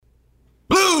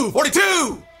Blue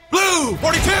 42! Blue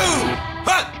 42!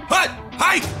 Hut! Hut!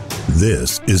 Hike!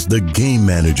 This is The Game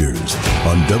Managers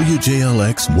on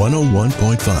WJLX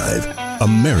 101.5,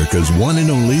 America's one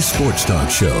and only sports talk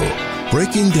show.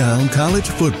 Breaking down college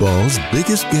football's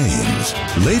biggest games,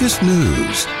 latest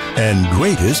news, and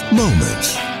greatest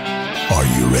moments. Are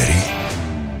you ready?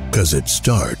 Because it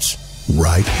starts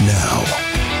right now.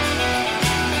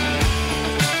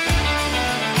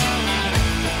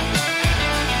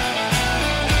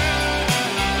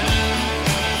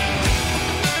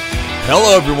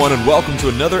 Hello, everyone, and welcome to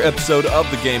another episode of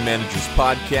the Game Managers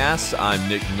Podcast. I'm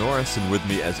Nick Norris, and with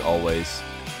me, as always,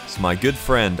 is my good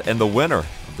friend and the winner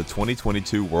of the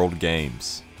 2022 World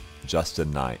Games,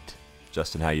 Justin Knight.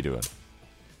 Justin, how you doing?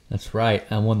 That's right.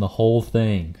 I won the whole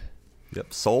thing.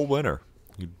 Yep, sole winner.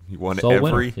 You won Sole every.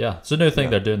 winner. Yeah, it's a new thing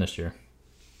they're doing this year.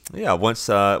 Yeah, once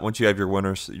you have your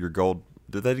winners, your gold.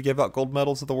 Did they give out gold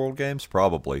medals at the World Games?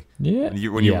 Probably. Yeah.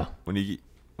 When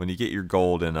you get your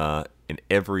gold in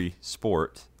every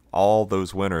sport, all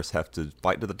those winners have to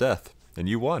fight to the death, and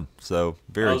you won. So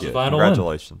very good.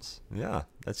 Congratulations. Yeah,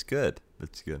 that's good.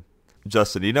 That's good.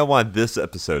 Justin, do you know why this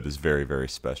episode is very, very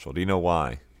special? Do you know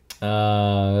why?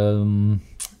 No,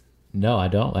 I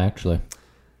don't actually.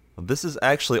 Well, this is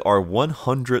actually our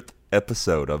 100th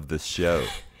episode of this show.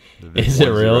 Is it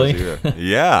really?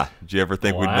 Yeah. Did you ever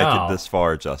think we'd make it this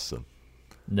far, Justin?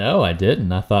 No, I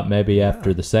didn't. I thought maybe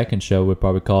after the second show we'd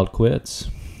probably call it quits.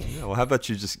 Yeah, well, how about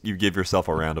you give yourself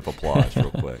a round of applause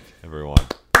real quick, everyone.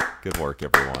 Good work,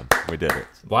 everyone. We did it.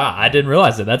 Wow, I didn't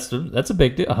realize it. That's a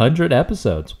big deal. 100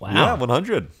 episodes. Wow. Yeah,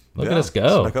 100. Look at us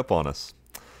go. Snuck up on us.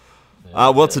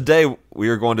 Well, today we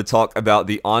are going to talk about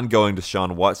the ongoing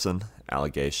Deshaun Watson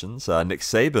allegations. Nick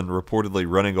Saban reportedly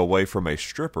running away from a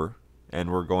stripper,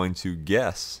 and we're going to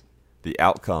guess the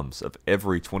outcomes of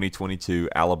every 2022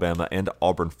 Alabama and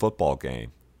Auburn football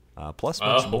game. Plus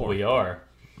much more. We are.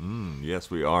 Yes,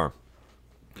 we are.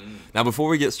 Now, before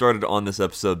we get started on this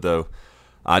episode, though,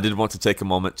 I did want to take a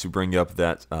moment to bring up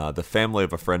that the family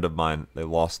of a friend of mine, they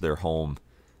lost their home,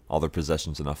 all their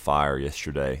possessions in a fire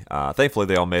yesterday. Thankfully,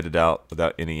 they all made it out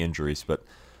without any injuries, but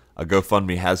a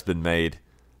GoFundMe has been made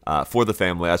for the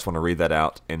family. I just want to read that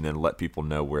out and then let people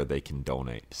know where they can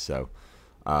donate. So,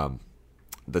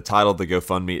 the title of the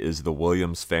GoFundMe is The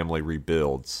Williams Family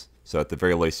Rebuilds. So at the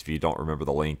very least, if you don't remember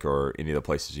the link or any of the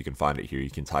places you can find it here, you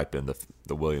can type in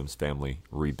the Williams Family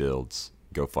Rebuilds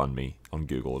GoFundMe on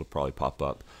Google. It'll probably pop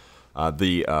up.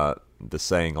 The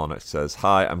saying on it says,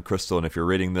 "Hi, I'm Crystal, and if you're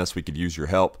reading this, we could use your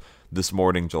help. This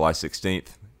morning, July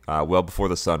 16th, well before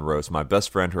the sun rose, my best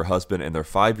friend, her husband, and their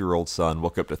 5-year-old son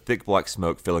woke up to thick black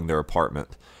smoke filling their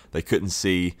apartment. They couldn't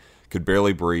see, could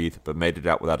barely breathe, but made it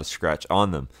out without a scratch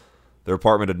on them. Their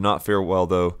apartment did not fare well,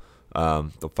 though.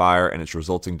 The fire and its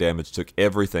resulting damage took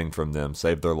everything from them,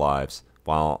 saved their lives.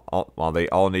 While they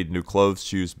all need new clothes,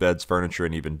 shoes, beds, furniture,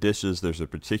 and even dishes, there's a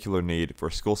particular need for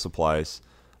school supplies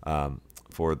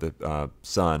for the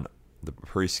son, the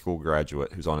preschool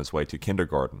graduate who's on his way to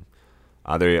kindergarten.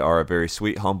 They are a very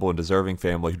sweet, humble, and deserving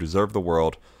family who deserve the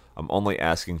world. I'm only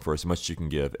asking for as much as you can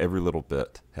give. Every little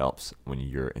bit helps when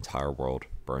your entire world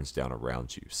burns down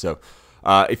around you." So,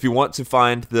 if you want to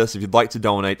find this, if you'd like to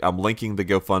donate, I'm linking the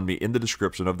GoFundMe in the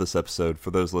description of this episode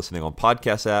for those listening on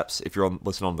podcast apps. If you're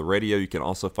listening on the radio, you can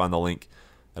also find the link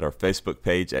at our Facebook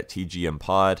page at TGM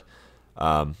Pod.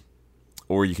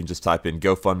 Or you can just type in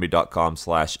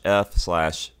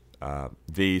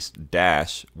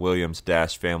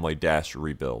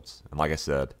GoFundMe.com/F/V-Williams-Family-Rebuilds. And like I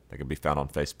said, they can be found on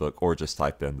Facebook, or just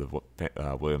type in the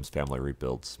Williams Family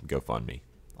Rebuilds GoFundMe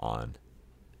on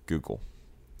Google.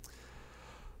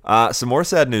 Some more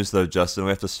sad news, though, Justin. We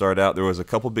have to start out. There was a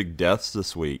couple big deaths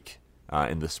this week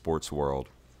in the sports world.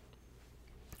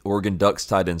 Oregon Ducks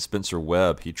tight end Spencer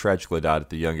Webb, he tragically died at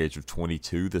the young age of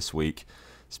 22 this week.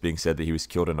 It's being said that he was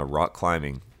killed in a rock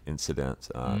climbing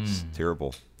incident. It's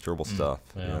terrible stuff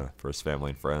for his family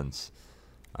and friends,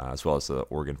 as well as the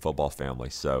Oregon football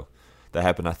family. So that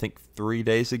happened, I think, 3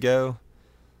 days ago.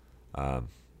 That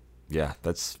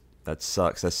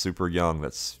sucks. That's super young.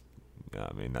 That's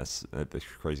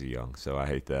crazy young, so I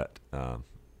hate that.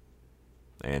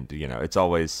 And, it's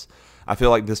always, I feel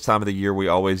like this time of the year we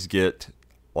always get,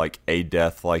 like, a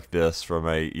death like this from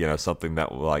something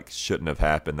that, like, shouldn't have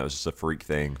happened. That was just a freak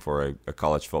thing for a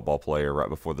college football player right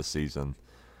before the season.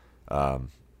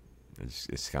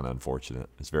 It's kind of unfortunate.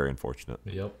 It's very unfortunate.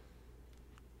 Yep.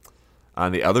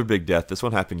 And the other big death, this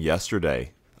one happened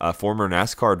yesterday. Former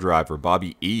NASCAR driver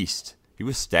Bobby East, he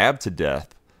was stabbed to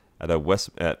death at a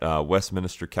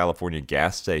Westminster, California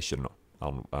gas station.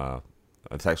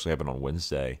 It's actually happened on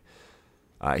Wednesday.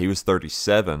 He was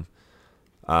 37.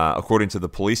 According to the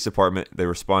police department, they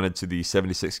responded to the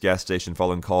 76 gas station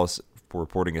following calls for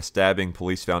reporting a stabbing.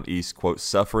 Police found East, quote,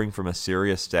 suffering from a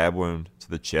serious stab wound to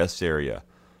the chest area.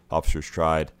 Officers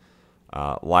tried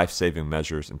life-saving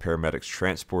measures, and paramedics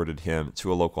transported him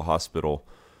to a local hospital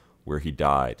where he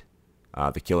died.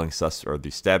 The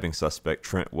stabbing suspect,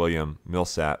 Trent William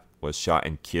Millsap, was shot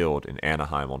and killed in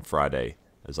Anaheim on Friday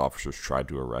as officers tried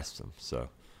to arrest him. So,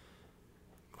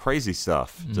 crazy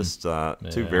stuff. Just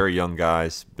two very young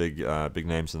guys, big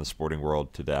names in the sporting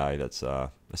world to die. That's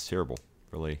terrible.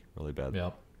 Really, really bad.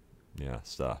 Yep. Yeah,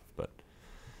 stuff. But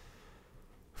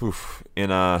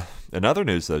in other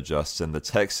news, though, Justin, the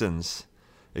Texans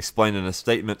explained in a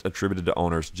statement attributed to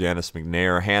owners Janice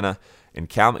McNair, Hannah, and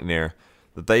Cal McNair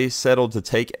that they settled to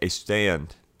take a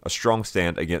strong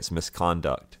stand against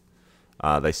misconduct.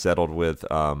 They settled with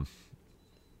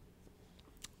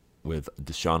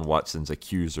Deshaun Watson's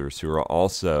accusers, who are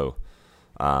also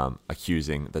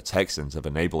accusing the Texans of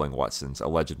enabling Watson's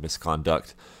alleged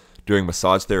misconduct during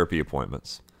massage therapy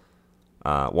appointments.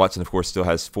 Watson, of course, still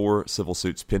has 4 civil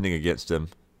suits pending against him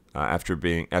after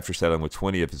settling with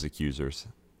 20 of his accusers.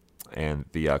 And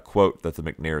the quote that the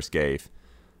McNairs gave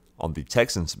on the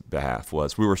Texans' behalf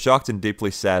was, "We were shocked and deeply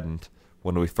saddened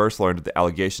when we first learned of the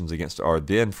allegations against our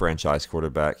then franchise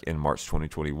quarterback in March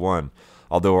 2021.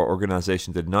 Although our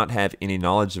organization did not have any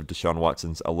knowledge of Deshaun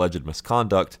Watson's alleged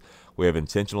misconduct, we have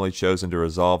intentionally chosen to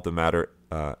resolve the matter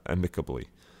amicably.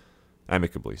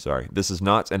 This is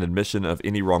not an admission of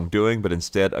any wrongdoing, but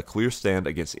instead a clear stand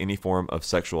against any form of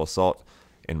sexual assault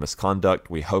and misconduct.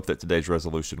 We hope that today's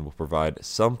resolution will provide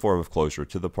some form of closure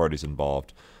to the parties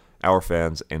involved, our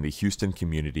fans, and the Houston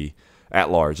community at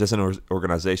large. As an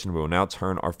organization, we will now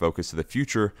turn our focus to the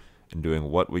future and doing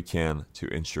what we can to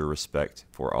ensure respect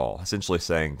for all." Essentially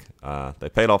saying they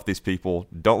paid off these people.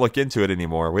 Don't look into it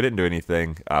anymore. We didn't do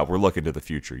anything. We're looking to the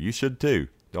future. You should too.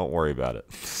 Don't worry about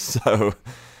it. So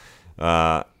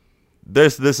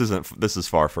this is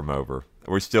far from over.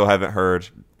 We still haven't heard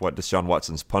what Deshaun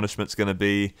Watson's punishment's going to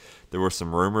be. There were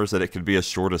some rumors that it could be as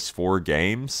short as 4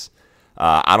 games.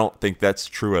 I don't think that's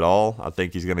true at all. I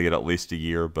think he's going to get at least a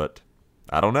year, but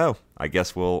I don't know. I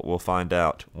guess we'll find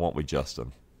out, won't we,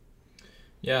 Justin?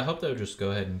 Yeah, I hope they'll just go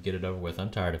ahead and get it over with.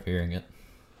 I'm tired of hearing it.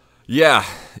 Yeah,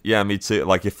 me too.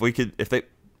 Like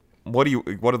what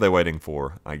are they waiting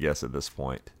for? I guess at this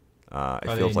point,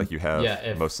 feels like you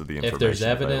have most of the information. If there's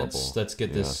evidence, available. Let's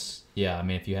get this. Yeah, I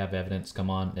mean, if you have evidence, come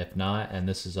on. If not, and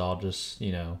this is all just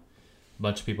a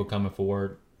bunch of people coming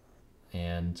forward,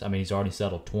 and I mean, he's already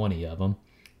settled 20 of them.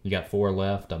 You got 4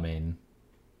 left. I mean,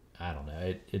 I don't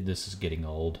know. This is getting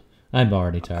old. I'm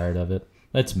already tired of it.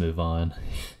 Let's move on.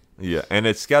 Yeah, and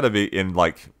it's got to be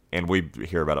and we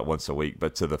hear about it once a week,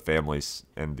 but to the families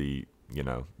and the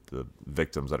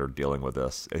victims that are dealing with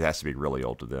this, it has to be really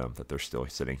old to them that they're still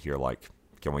sitting here like,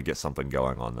 can we get something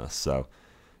going on this? So,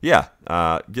 yeah,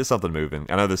 get something moving.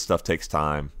 I know this stuff takes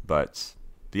time, but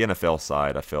the NFL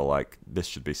side, I feel like this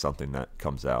should be something that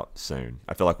comes out soon.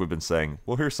 I feel like we've been saying,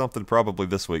 we'll hear something probably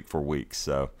this week for weeks,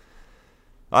 so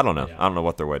I don't know. Yeah. I don't know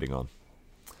what they're waiting on.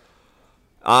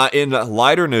 In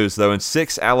lighter news, though,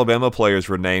 6 Alabama players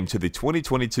were named to the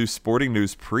 2022 Sporting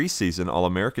News preseason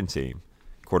All-American team.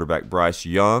 Quarterback Bryce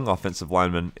Young, offensive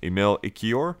lineman Emil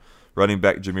Ikior, running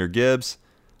back Jahmyr Gibbs,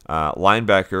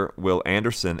 linebacker Will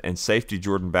Anderson, and safety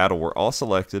Jordan Battle were all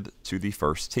selected to the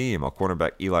first team, while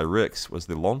cornerback Eli Ricks was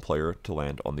the lone player to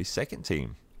land on the second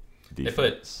team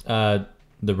defense. They put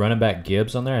the running back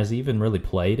Gibbs on there. Has he even really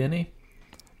played any?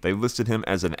 They listed him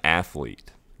as an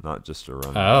athlete, not just a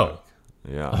running back.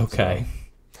 Yeah. Okay.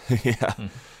 So, yeah.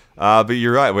 But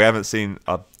you're right. We haven't seen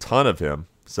a ton of him,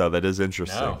 so that is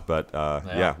interesting. No. But,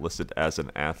 listed as an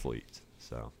athlete.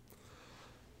 So,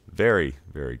 very,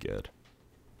 very good.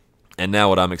 And now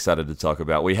what I'm excited to talk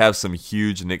about. We have some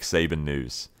huge Nick Saban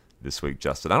news this week,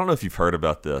 Justin. I don't know if you've heard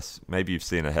about this. Maybe you've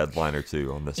seen a headline or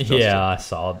two on this, Justin. Yeah,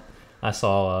 I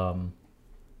saw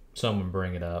someone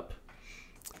bring it up.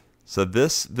 So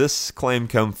this claim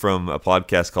come from a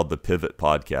podcast called the Pivot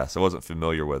Podcast. I wasn't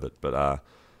familiar with it, but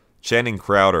Channing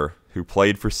Crowder, who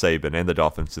played for Saban and the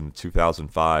Dolphins in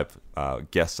 2005,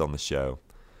 guest on the show.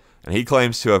 And he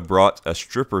claims to have brought a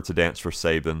stripper to dance for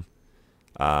Saban,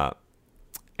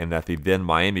 and that the then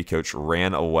Miami coach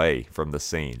ran away from the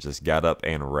scene, just got up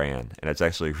and ran. And it's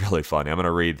actually really funny. I'm going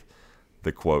to read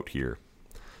the quote here.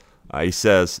 He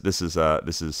says, this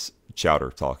is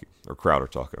Crowder talking.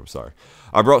 I'm sorry.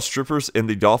 "I brought strippers in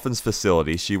the Dolphins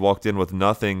facility. She walked in with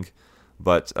nothing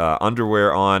but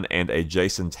underwear on and a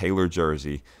Jason Taylor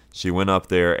jersey. She went up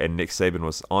there and Nick Saban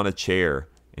was on a chair,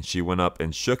 and she went up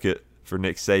and shook it for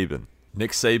Nick Saban.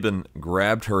 Nick Saban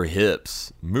grabbed her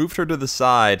hips, moved her to the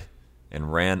side,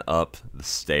 and ran up the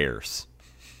stairs.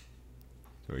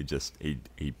 So he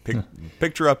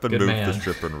picked her up and Good moved man. the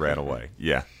stripper and ran away.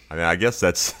 Yeah, I mean, I guess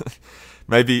that's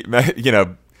maybe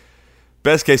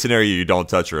best case scenario, you don't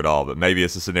touch her at all, but maybe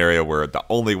it's a scenario where the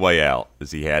only way out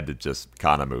is he had to just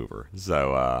kind of move her.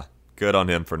 So good on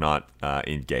him for not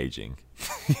engaging.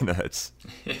 It's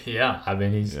Yeah, I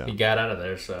mean he got out of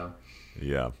there. So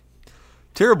yeah,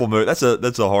 terrible move. That's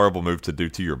a horrible move to do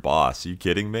to your boss. Are you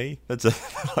kidding me? That's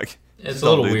it's a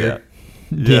little weird. That.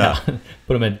 Yeah.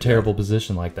 Put him in a terrible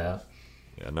position like that.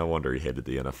 Yeah, no wonder he hated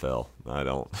the NFL. I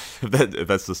don't. If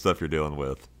that's the stuff you're dealing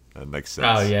with, that makes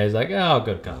sense. Oh yeah, he's like, I'll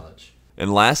go to college.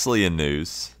 And lastly, in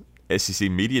news,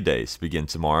 SEC Media Days begin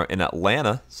tomorrow in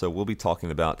Atlanta, so we'll be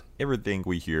talking about everything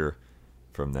we hear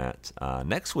from that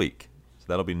next week. So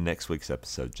that'll be next week's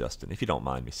episode, Justin, if you don't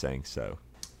mind me saying so.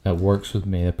 That works with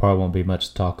me. There probably won't be much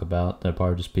to talk about. There'll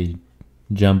probably just be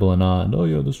jumbling on. Oh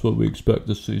yeah, this is what we expect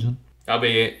this season. I'll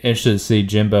be interested to see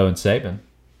Jimbo and Saban.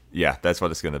 Yeah, that's what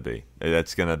it's going to be.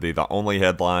 That's going to be the only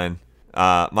headline.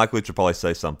 Mike Leach will probably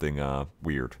say something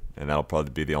weird, and that'll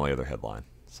probably be the only other headline.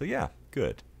 So yeah,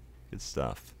 good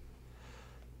stuff.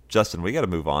 Justin, we got to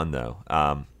move on though.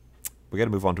 We got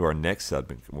to move on to our next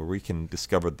segment where we can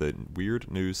discover the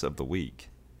weird news of the week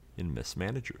in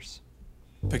Mismanagers.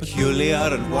 Peculiar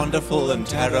and wonderful and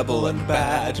terrible and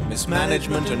bad,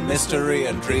 mismanagement and mystery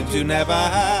and dreams you never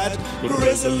had.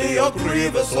 Grisly or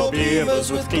grievous or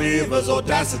beavers with cleavers,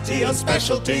 audacity and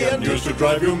specialty and used to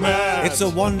drive you mad. It's a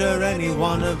wonder any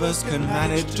one of us can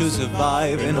manage to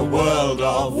survive in a world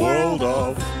of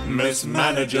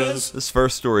mismanagers. This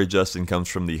first story, Justin, comes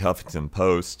from the Huffington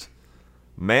Post.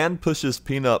 Man pushes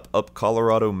peanut up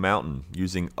Colorado mountain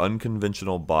using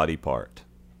unconventional body part.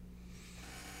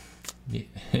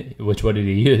 Which one did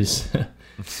he use?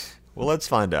 Well, let's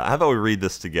find out. How about we read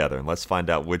this together and let's find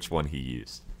out which one he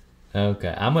used.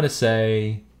 Okay, I'm going to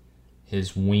say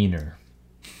his wiener.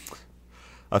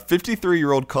 A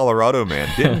 53-year-old Colorado man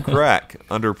didn't crack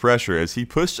under pressure as he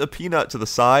pushed a peanut to the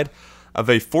side of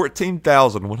a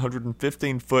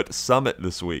 14,115-foot summit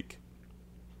this week.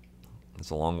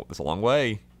 It's a long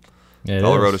way.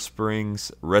 Colorado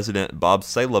Springs resident Bob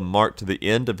Salem marked the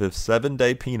end of his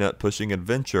 7-day peanut pushing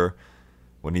adventure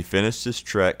when he finished his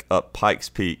trek up Pikes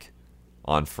Peak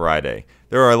on Friday.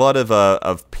 There are a lot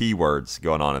of P words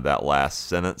going on in that last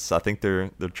sentence. I think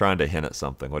they're trying to hint at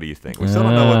something. What do you think? We still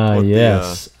don't know what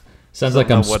yes. Sounds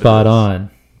like I'm spot on.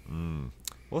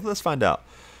 Well, let's find out.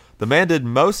 The man did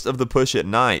most of the push at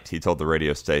night, he told the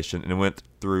radio station, and went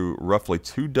through roughly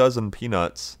 24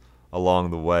 peanuts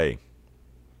along the way.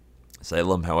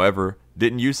 Salem, however,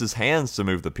 didn't use his hands to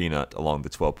move the peanut along the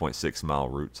 12.6-mile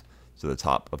route to the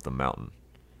top of the mountain.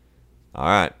 All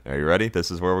right, are you ready?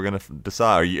 This is where we're going to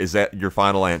decide. Is that your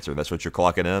final answer? That's what you're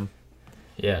clocking in?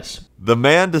 Yes. The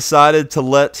man decided to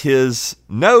let his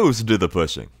nose do the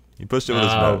pushing. He pushed it with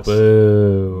his nose.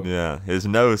 Boo. Yeah, his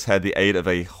nose had the aid of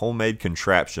a homemade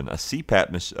contraption, a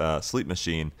CPAP sleep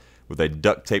machine with a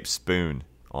duct tape spoon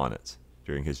on it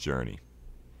during his journey.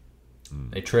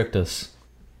 They tricked us.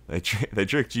 They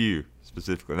tricked you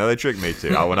specifically. No, they tricked me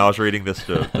too. When I was reading this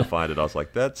to find it, I was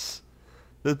like, this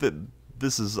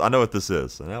is. I know what this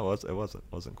is, and it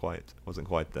wasn't quite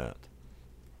that.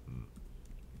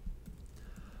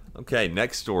 Okay,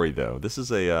 next story though. This is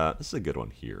a good one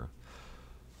here.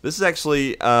 This is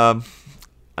actually I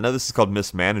know this is called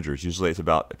mismanagers. Usually it's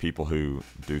about people who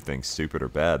do things stupid or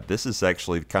bad. This is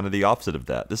actually kind of the opposite of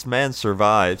that. This man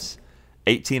survives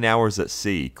 18 hours at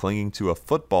sea, clinging to a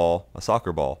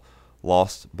soccer ball,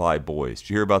 lost by boys.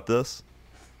 Did you hear about this?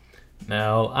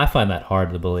 No, I find that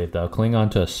hard to believe, though. Cling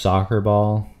onto a soccer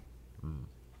ball.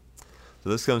 So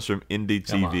this comes from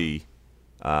NDTV,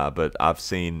 but I've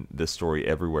seen this story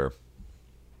everywhere.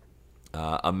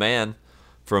 A man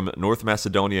from North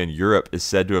Macedonia in Europe is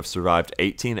said to have survived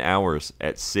 18 hours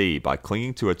at sea by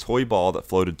clinging to a toy ball that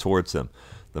floated towards him.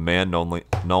 The man,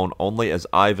 known only as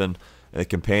Ivan, and a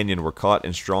companion were caught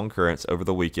in strong currents over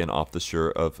the weekend off the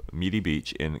shore of Meaty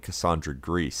Beach in Cassandra,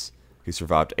 Greece. He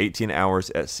survived 18 hours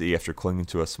at sea after clinging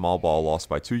to a small ball lost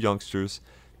by two youngsters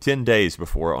 10 days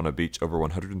before on a beach over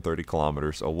 130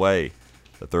 kilometers away.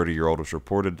 The 30-year-old was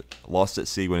reported lost at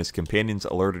sea when his companions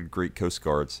alerted Greek coast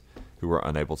guards, who were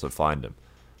unable to find him.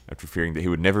 After fearing that he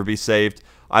would never be saved,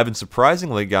 Ivan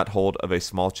surprisingly got hold of a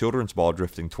small children's ball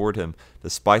drifting toward him.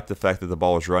 Despite the fact that the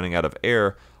ball was running out of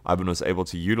air, Ivan was able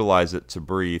to utilize it to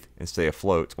breathe and stay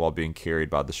afloat while being carried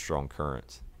by the strong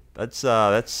current.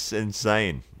 That's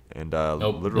insane. And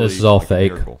literally, this is all like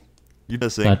fake. You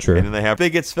missing? Not true. And then they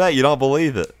think it's fake. You don't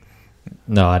believe it.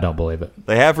 No, I don't believe it.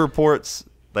 They have reports.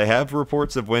 They have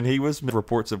reports of when he was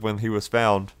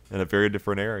found in a very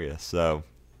different area. So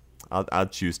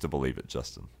I'd choose to believe it,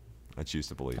 Justin. I choose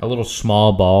to believe it. A little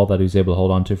small ball that he was able to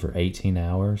hold on to for 18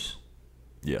 hours.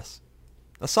 Yes.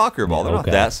 A soccer ball. Yeah, They're not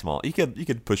okay. that small. You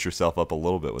could push yourself up a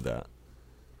little bit with that.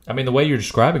 I mean, the way you're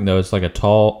describing though, it's like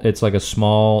a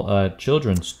small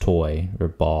children's toy or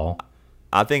ball.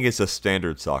 I think it's a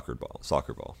standard soccer ball.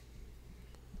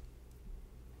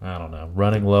 I don't know.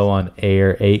 Running low on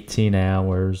air, 18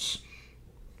 hours.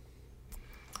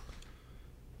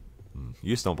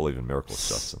 You just don't believe in miracles,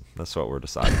 Justin. That's what we're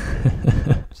deciding.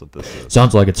 That's what this is.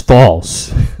 Sounds like it's false.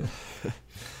 How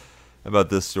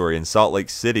about this story? In Salt Lake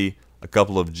City, a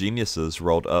couple of geniuses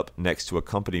rolled up next to a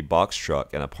company box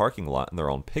truck in a parking lot in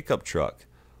their own pickup truck.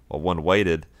 While one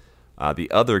waited, the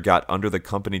other got under the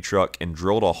company truck and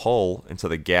drilled a hole into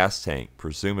the gas tank,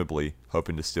 presumably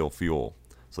hoping to steal fuel.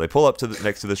 So they pull up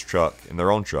next to this truck, in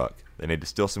their own truck. They need to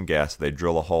steal some gas, so they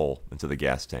drill a hole into the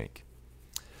gas tank.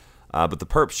 But the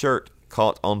perp's shirt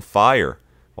caught on fire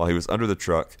while he was under the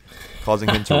truck, causing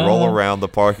him to roll around the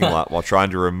parking lot while trying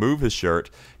to remove his shirt.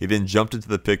 He then jumped into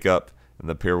the pickup, and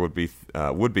the pair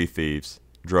would-be thieves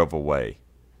drove away.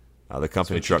 The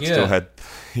company truck still had...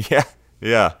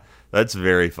 Yeah, that's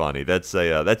very funny.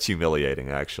 That's humiliating,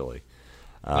 actually.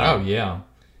 Oh, yeah.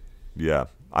 Yeah,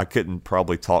 I couldn't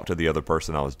probably talk to the other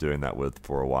person I was doing that with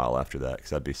for a while after that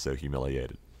because I'd be so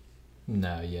humiliated.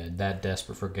 No, yeah, that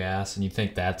desperate for gas, and you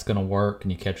think that's going to work,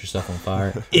 and you catch yourself on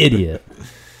fire. Idiot.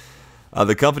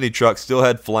 The company truck still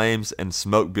had flames and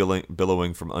smoke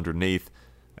billowing from underneath,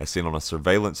 as seen on a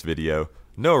surveillance video.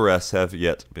 No arrests have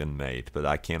yet been made, but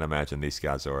I can't imagine these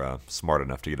guys are smart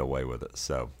enough to get away with it,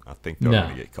 so I think they're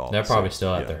going to get caught. They're probably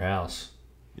still at their house.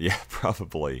 Yeah,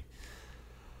 probably.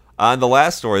 And the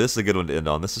last story, this is a good one to end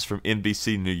on. This is from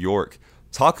NBC New York.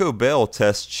 Taco Bell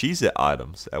tests Cheez-It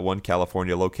items at one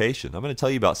California location. I'm going to tell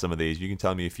you about some of these. You can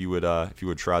tell me if you would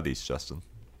try these, Justin.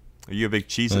 Are you a big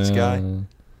Cheez-Its guy?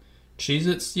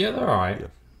 Cheez-Its, yeah, they're all right. Yeah.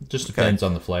 Just depends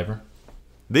on the flavor.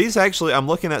 These actually, I'm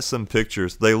looking at some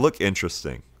pictures. They look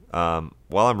interesting. While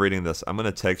I'm reading this, I'm going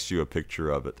to text you a picture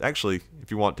of it. Actually,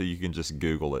 if you want to, you can just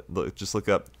Google it. Just look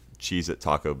up Cheez-It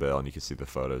Taco Bell, and you can see the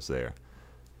photos there.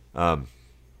 The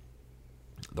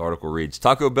article reads,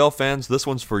 Taco Bell fans, this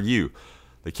one's for you.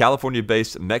 The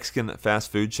California-based Mexican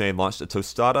fast food chain launched a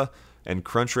tostada and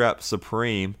Crunchwrap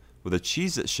Supreme with a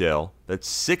Cheez-It shell that's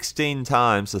 16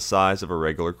 times the size of a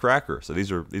regular cracker. So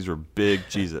these are big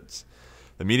Cheez-Its.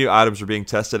 The menu items are being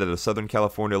tested at a Southern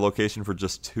California location for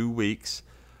just 2 weeks.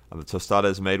 The tostada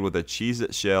is made with a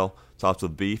Cheez-It shell topped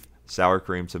with beef, sour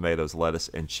cream, tomatoes, lettuce,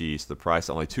 and cheese. The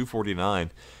price only $2.49.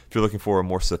 If you're looking for a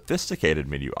more sophisticated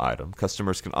menu item,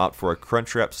 customers can opt for a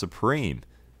Crunchwrap Supreme,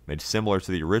 made similar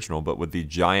to the original, but with the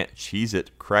giant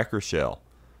Cheez-It cracker shell.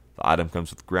 The item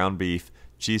comes with ground beef,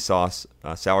 cheese sauce,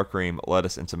 sour cream,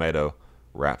 lettuce, and tomato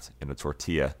wrapped in a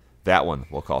tortilla. That one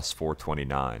will cost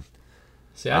 $4.29.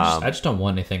 See, I just don't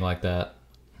want anything like that.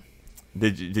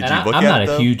 Did you look I'm at not it,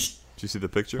 though? Did you see the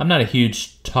picture? I'm not a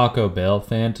huge Taco Bell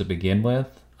fan to begin with.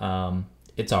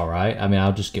 It's all right. I mean,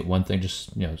 I'll just get one thing,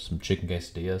 just some chicken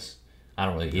quesadillas. I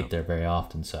don't really eat there very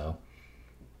often, so.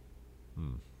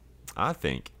 I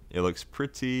think it looks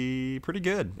pretty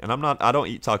good, and I don't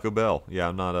eat Taco Bell. Yeah,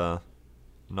 I'm not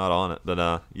on it,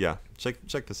 but yeah,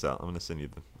 check this out. I'm gonna send you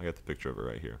I got the picture of it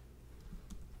right here.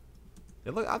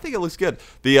 I think it looks good.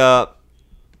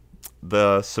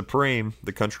 The Supreme,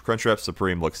 the Crunchwrap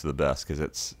Supreme looks the best because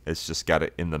it's just got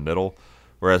it in the middle,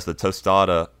 whereas the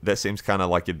tostada, that seems kind of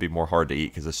like it'd be more hard to eat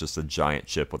because it's just a giant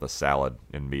chip with a salad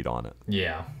and meat on it.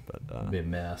 Yeah, but it'd be a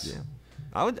mess. Yeah,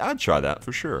 I'd try that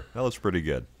for sure. That looks pretty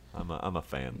good. I'm a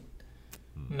fan.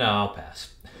 No, I'll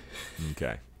pass.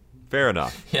 Okay, fair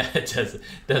enough. Yeah, it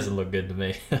doesn't look good to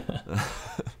me.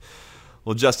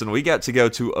 Well, Justin, we got to go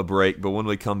to a break, but when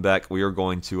we come back, we are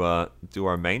going to do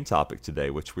our main topic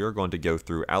today, which we are going to go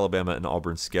through Alabama and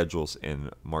Auburn's schedules and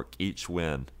mark each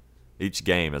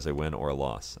game as a win or a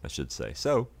loss, I should say.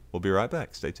 So we'll be right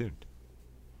back. Stay tuned.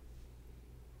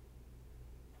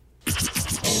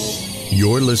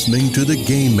 You're listening to The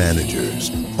Game Managers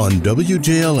on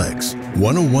WJLX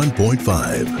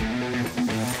 101.5.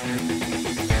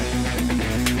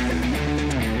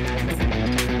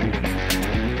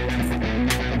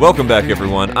 Welcome back,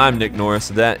 everyone. I'm Nick Norris.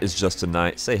 That is Justin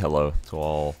Knight. Say hello to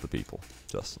all the people,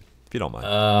 Justin, if you don't mind.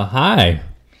 Hi.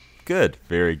 Good.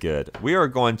 Very good. We are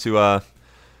going to have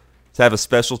a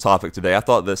special topic today. I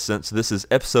thought that since this is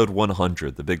episode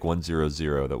 100, the big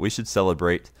 100, that we should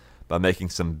celebrate by making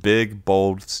some big,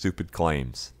 bold, stupid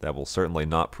claims that will certainly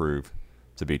not prove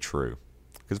to be true.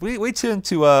 Because we tend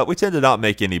to not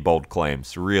make any bold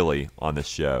claims really on this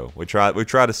show. We try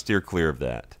to steer clear of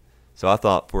that. So I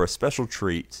thought for a special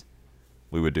treat,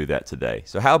 we would do that today.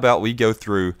 So how about we go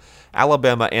through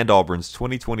Alabama and Auburn's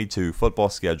 2022 football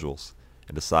schedules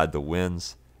and decide the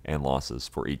wins and losses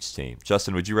for each team.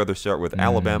 Justin, would you rather start with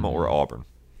Alabama or Auburn?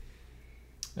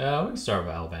 We can start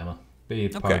with Alabama. Be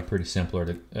probably pretty simpler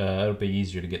to. It'll be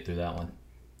easier to get through that one.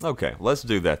 Okay, let's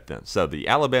do that then. So the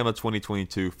Alabama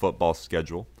 2022 football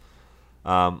schedule.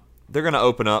 They're going to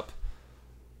open up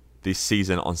the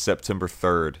season on September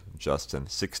 3rd, Justin,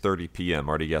 6:30 p.m.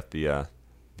 Already got the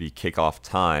kickoff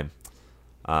time.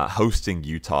 Hosting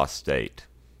Utah State.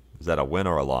 Is that a win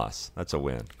or a loss? That's a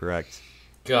win, correct?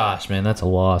 Gosh, man, that's a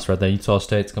loss right there. Utah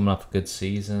State's coming off a good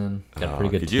season. Got a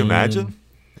pretty good team. Could you imagine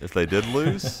if they did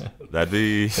lose? That'd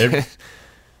be...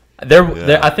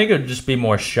 I think it would just be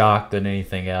more shock than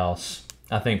anything else.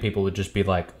 I think people would just be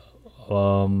like,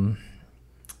 because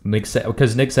Nick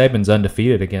Saban's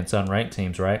undefeated against unranked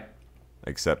teams, right?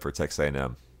 Except for Texas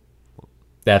A&M.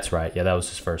 That's right. Yeah, that was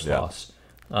his first loss.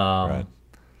 Right.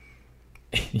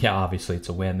 Yeah, obviously it's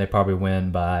a win. They probably win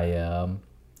by,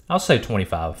 I'll say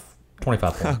 25 points.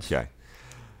 Okay.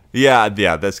 Yeah,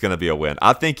 that's going to be a win.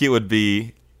 I think it would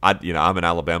be, I'm an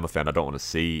Alabama fan. I don't want to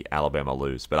see Alabama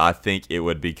lose, but I think it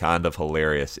would be kind of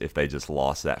hilarious if they just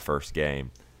lost that first game.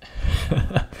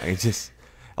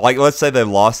 Let's say they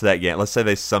lost that game. Let's say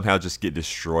they somehow just get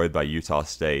destroyed by Utah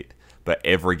State, but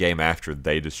every game after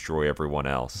they destroy everyone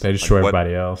else. They destroy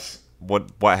everybody else.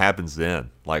 What happens then?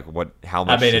 How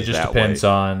much? I mean, it just depends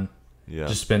on. Yeah.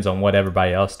 Just depends on what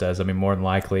everybody else does. I mean, more than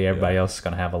likely, everybody else is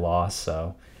going to have a loss.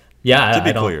 So, yeah. To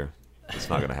be clear, it's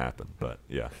not going to happen. But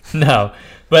yeah. No,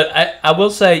 but I will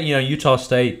say, Utah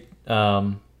State.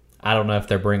 I don't know if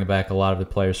they're bringing back a lot of the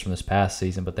players from this past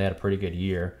season, but they had a pretty good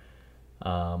year.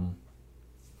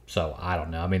 So I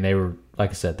don't know. I mean, they were, like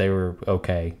I said, they were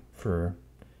okay for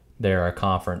their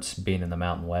conference being in the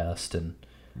Mountain West, and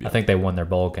I think they won their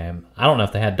bowl game. I don't know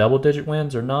if they had double-digit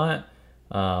wins or not.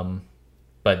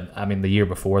 But I mean, the year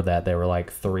before that, they were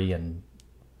like 3-8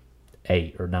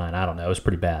 or 9. I don't know. It was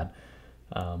pretty bad.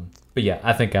 But yeah,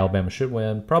 I think Alabama should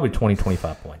win, probably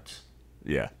 20-25 points.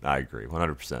 Yeah, I agree,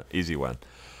 100%. Easy win.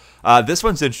 This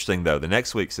one's interesting though. The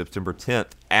next week, September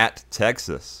 10th, at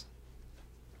Texas.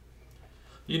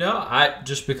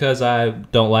 Just because I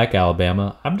don't like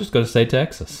Alabama, I'm just going to say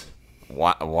Texas.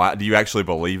 Why? Do you actually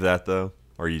believe that though,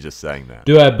 or are you just saying that?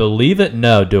 Do I believe it?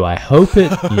 No. Do I hope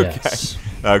it? Yes.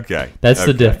 Okay. That's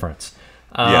the difference.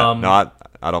 I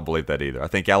don't believe that either. I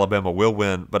think Alabama will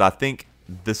win, but I think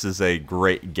this is a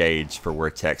great gauge for where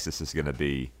Texas is going to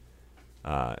be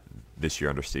this year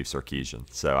under Steve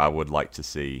Sarkisian. So I would like to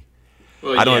see.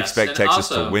 Well, I don't expect Texas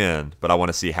to win, but I want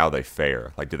to see how they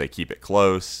fare. Like, do they keep it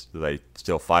close? Do they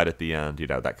still fight at the end?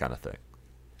 That kind of thing.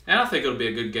 And I think it'll be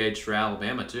a good gauge for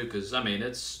Alabama too, because I mean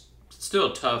it's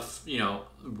still a tough,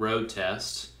 road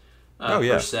test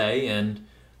per se. And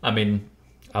I mean,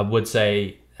 I would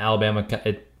say Alabama,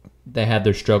 they had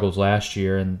their struggles last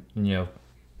year, and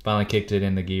finally kicked it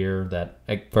into gear.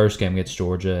 That first game against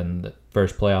Georgia and the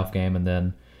first playoff game, and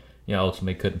then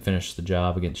ultimately couldn't finish the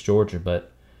job against Georgia.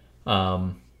 But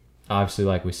obviously,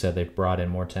 like we said, they've brought in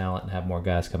more talent and have more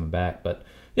guys coming back. But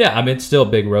yeah, I mean, it's still a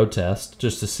big road test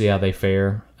just to see how they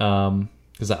fare.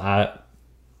 Because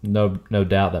no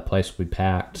doubt that place will be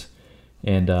packed.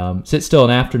 And is it still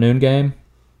an afternoon game?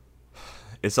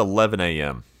 It's 11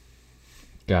 a.m.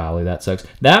 Golly, that sucks.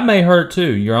 That may hurt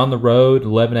too. You're on the road,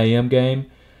 11 a.m.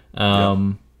 game. I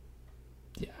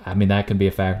mean, that can be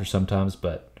a factor sometimes,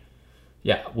 but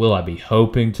yeah, will I be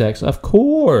hoping Texas? Of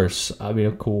course. I mean,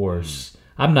 of course.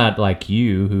 I'm not like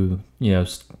you who,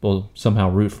 will somehow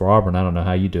root for Auburn. I don't know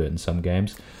how you do it in some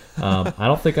games. I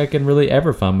don't think I can really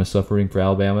ever find myself rooting for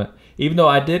Alabama, even though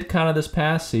I did kind of this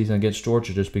past season against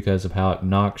Georgia just because of how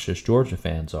obnoxious Georgia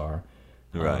fans are.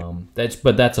 Right.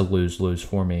 That's a lose-lose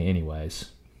for me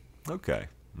anyways. Okay.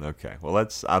 Well,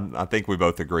 I think we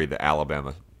both agree that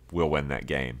Alabama will win that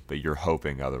game, but you're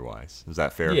hoping otherwise. Is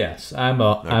that fair? Yes, I'm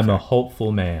a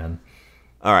hopeful man.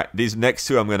 All right, these next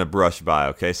two I'm going to brush by,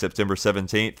 okay? September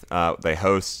 17th, they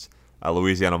host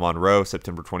Louisiana Monroe.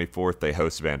 September 24th, they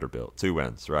host Vanderbilt. 2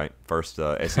 wins, right? First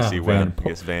SEC win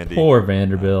against Vandy. Poor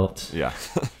Vanderbilt. Yeah.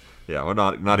 Yeah, we're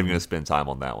not even going to spend time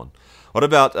on that one. What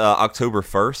about October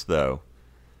 1st, though,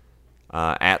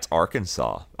 at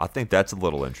Arkansas? I think that's a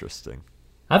little interesting.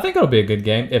 I think it'll be a good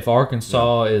game. If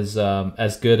Arkansas is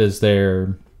as good as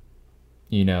they're,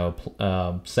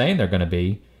 saying they're going to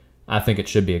be, I think it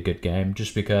should be a good game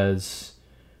just because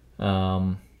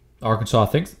Arkansas, I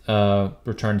think,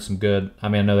 returned some good. I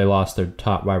mean, I know they lost their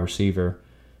top wide receiver,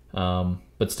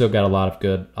 but still got a lot of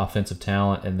good offensive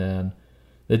talent. And then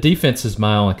the defense is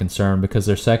my only concern because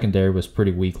their secondary was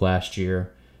pretty weak last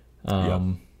year.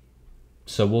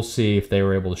 So we'll see if they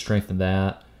were able to strengthen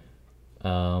that.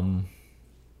 But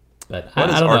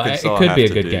I don't know. It could be a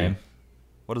good game.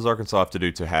 What does Arkansas have to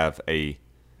do to have a?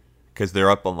 Because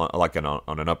they're up on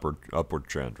an upward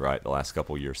trend, right? The last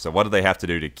couple of years. So what do they have to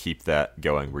do to keep that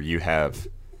going? Where you have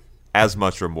as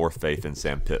much or more faith in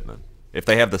Sam Pittman? If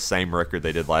they have the same record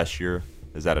they did last year,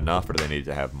 is that enough, or do they need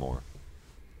to have more?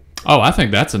 Oh, I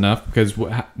think that's enough because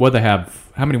what they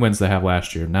have. How many wins did they have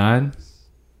last year? 9?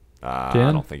 10? I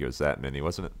don't think it was that many.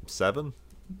 Wasn't it 7?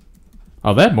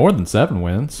 Oh, they had more than 7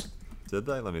 wins. Did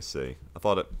they? Let me see. I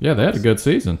thought it. Yeah, they had a good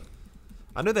season.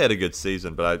 I knew they had a good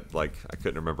season, but I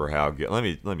couldn't remember how good.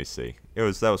 Let me see.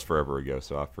 That was forever ago,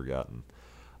 so I've forgotten.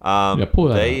 Pull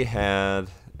that they up. had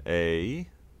a.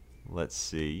 Let's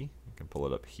see. I can pull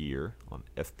it up here on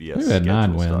They had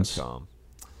 9 wins. FBSschedules.com.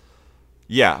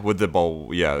 Yeah, with the bowl.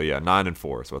 Yeah,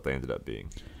 9-4 is what they ended up being.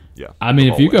 Yeah. I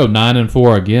mean, if you go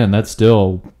 9-4 again, that's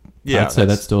still. Yeah, I'd say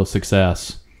that's still a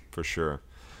success for sure.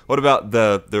 What about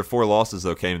their 4 losses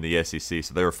though came in the SEC,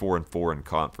 so they were 4-4 in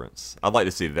conference. I'd like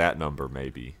to see that number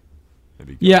maybe.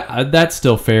 Yeah, that's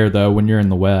still fair though when you're in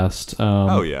the West.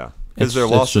 Oh yeah, because their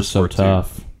losses just so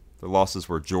tough. Their losses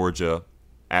were Georgia,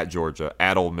 at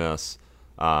Ole Miss,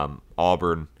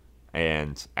 Auburn,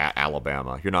 and at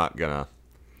Alabama. You're not gonna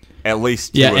at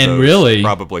least 2 of those, really,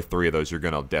 probably 3 of those you're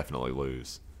gonna definitely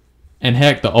lose. And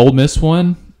heck, the Ole Miss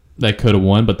one they could have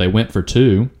won, but they went for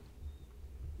 2.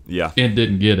 Yeah, and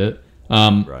didn't get it.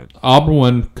 Right. Auburn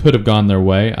one could have gone their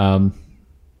way. And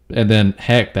then,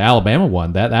 heck, the Alabama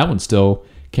one, that one still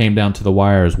came down to the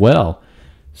wire as well.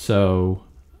 So,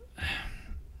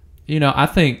 I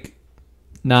think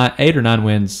 8 or 9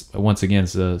 wins, once again,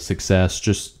 is a success.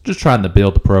 Just trying to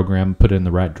build the program, put it in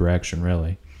the right direction,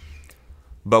 really.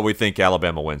 But we think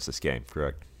Alabama wins this game,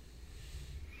 correct?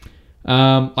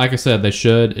 Like I said, they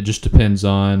should. It just depends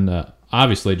on...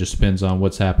 obviously, it just depends on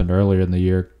what's happened earlier in the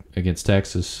year against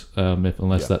Texas,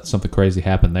 unless that something crazy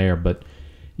happened there. But,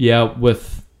 yeah,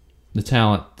 with the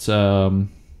talent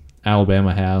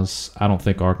Alabama has, I don't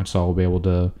think Arkansas will be able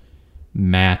to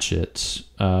match it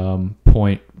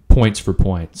points for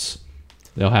points.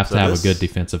 They'll have to have a good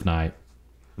defensive night.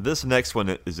 This next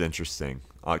one is interesting,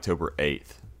 October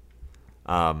 8th.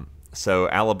 So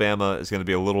Alabama is going to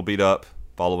be a little beat up.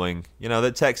 Following,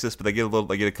 that Texas, but they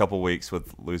get a couple weeks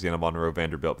with Louisiana Monroe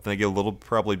Vanderbilt, but then they get a little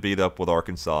probably beat up with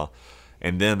Arkansas,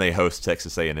 and then they host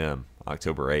Texas A&M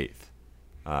October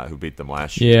 8th, who beat them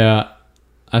last year. Yeah,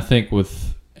 I think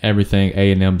with everything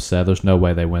A&M said, there's no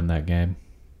way they win that game.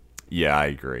 Yeah, I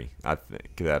agree. I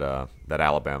think that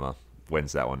Alabama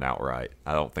wins that one outright.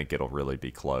 I don't think it'll really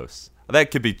be close. That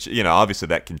could be, obviously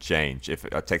that can change if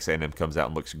Texas A&M comes out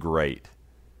and looks great.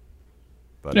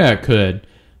 But, yeah, it could.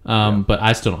 But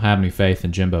I still don't have any faith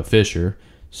in Jimbo Fisher.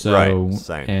 So, right,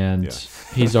 same. And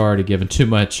he's already given too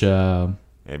much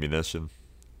ammunition.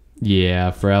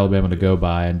 Yeah, for Alabama to go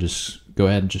by and just go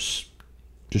ahead and just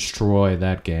destroy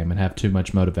that game and have too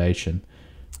much motivation.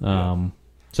 So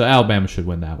Alabama should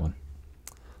win that one.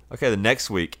 Okay, the next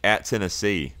week at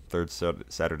Tennessee, 3rd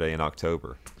Saturday in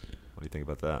October. What do you think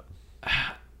about that?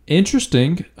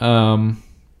 Interesting.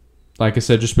 Like I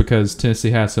said, just because Tennessee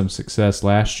had some success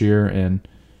last year, and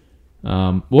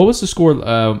what was the score?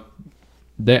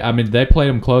 They played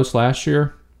them close last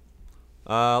year.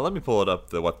 Let me pull it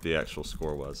up. What the actual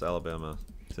score was. Alabama.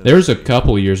 Tennessee. There was a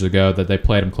couple of years ago that they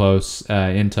played them close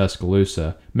in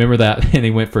Tuscaloosa. Remember that? And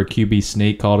he went for a QB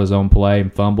sneak, called his own play,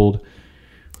 and fumbled.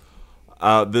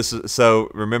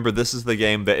 Remember, this is the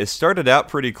game that it started out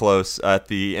pretty close. At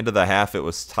the end of the half, it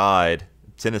was tied.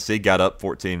 Tennessee got up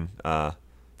 14-7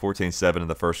 in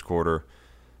the first quarter.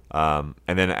 And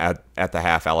then at the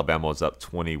half, Alabama was up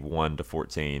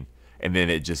 21-14, and then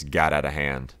it just got out of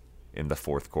hand in the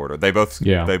fourth quarter. They both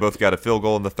got a field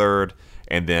goal in the third,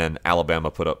 and then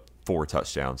Alabama put up 4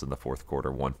 touchdowns in the fourth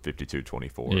quarter, won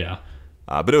 52-24. Yeah.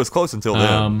 But it was close until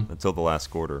then, until the last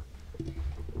quarter.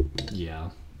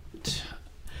 Yeah.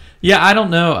 Yeah, I don't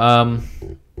know.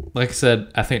 Like I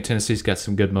said, I think Tennessee's got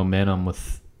some good momentum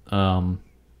with the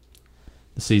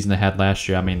season they had last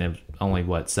year. I mean, it was only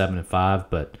 7-5,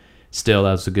 but still,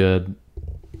 that was a good.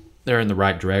 They're in the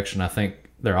right direction. I think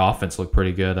their offense looked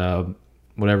pretty good.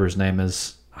 Whatever his name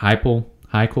is, Heupel,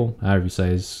 however you say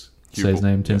his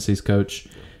name, Tennessee's coach,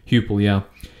 Heupel. Yeah,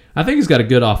 I think he's got a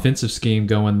good offensive scheme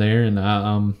going there,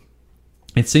 and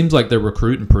it seems like they're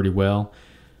recruiting pretty well.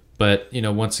 But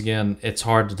once again, it's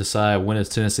hard to decide when is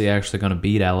Tennessee actually going to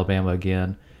beat Alabama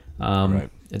again. Right.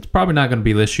 It's probably not going to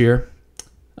be this year.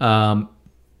 I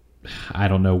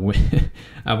don't know when.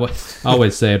 I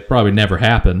always say it probably never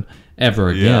happen ever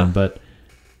again, but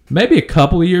maybe a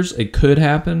couple of years it could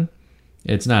happen.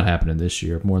 It's not happening this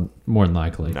year, more than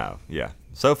likely. No, yeah.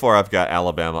 So far, I've got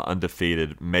Alabama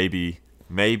undefeated. Maybe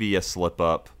a slip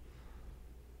up.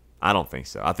 I don't think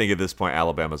so. I think at this point,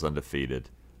 Alabama's undefeated.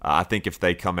 I think if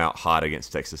they come out hot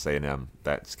against Texas A&M,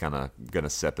 that's kind of going to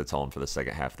set the tone for the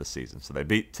second half of the season. So they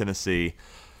beat Tennessee.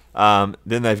 Then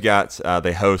they've got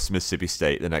they host Mississippi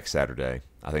State the next Saturday.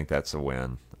 I think that's a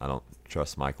win. I don't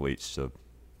trust Mike Leach to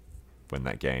win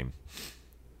that game.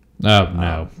 Oh,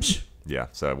 no. Yeah,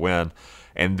 so win.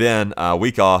 And then a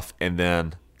week off, and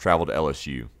then travel to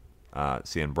LSU,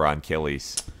 seeing Brian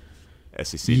Kelly's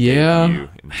SEC debut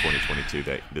in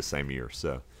 2022 this same year.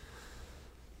 So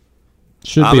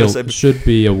should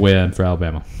be a win for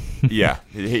Alabama. Yeah,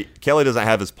 Kelly doesn't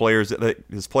have his players.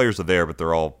 His players are there, but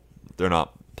they're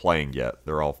not playing yet.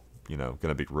 They're all going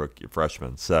to be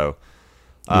freshmen. So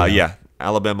yeah,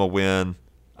 Alabama win.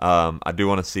 I do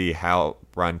want to see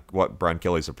what Brian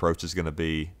Kelly's approach is going to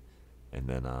be, and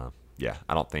then I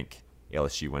don't think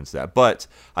LSU wins that, but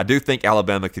I do think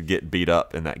Alabama could get beat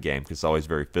up in that game because it's always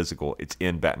very physical. It's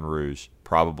in Baton Rouge,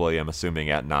 probably. I'm assuming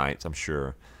at night. I'm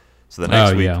sure. So the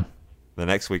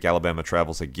next week, Alabama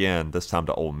travels again. This time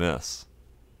to Ole Miss,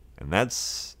 and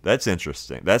that's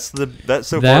interesting. That's so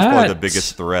far probably the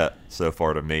biggest threat so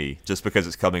far to me, just because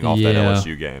it's coming off that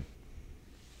LSU game.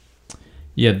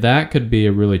 Yeah, that could be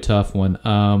a really tough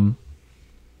one,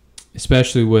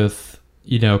 especially with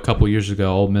a couple years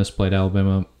ago, Ole Miss played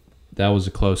Alabama. That was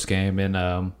a close game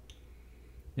in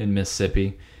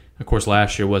Mississippi. Of course,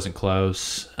 last year wasn't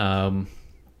close. But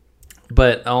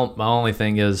my only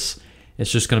thing is it's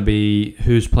just going to be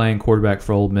who's playing quarterback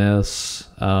for Ole Miss.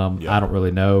 I don't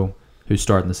really know who's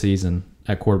starting the season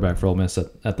at quarterback for Ole Miss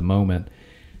at the moment.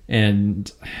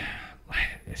 And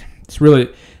it's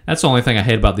really that's the only thing I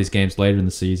hate about these games later in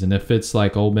the season. If it's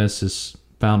like Ole Miss has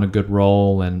found a good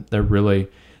role and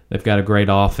they've got a great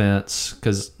offense,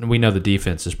 because we know the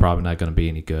defense is probably not going to be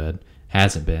any good.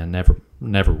 Hasn't been,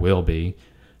 never will be.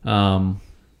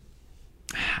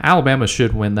 Alabama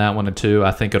should win that one too.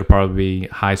 I think it'll probably be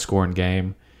a high-scoring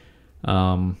game.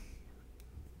 But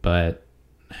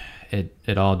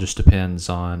it all just depends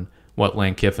on what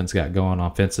Lane Kiffin's got going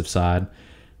on offensive side.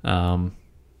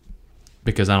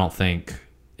 Because I don't think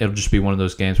it'll just be one of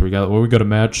those games where we got to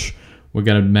match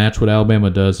what Alabama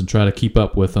does and try to keep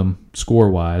up with them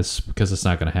score-wise, because it's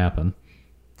not going to happen.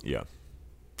 Yeah.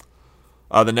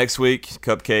 The next week,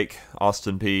 Cupcake,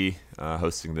 Austin Peay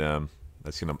hosting them.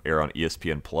 That's going to air on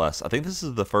ESPN+. I think this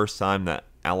is the first time that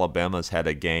Alabama's had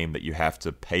a game that you have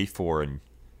to pay for in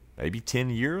maybe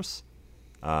 10 years.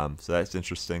 So that's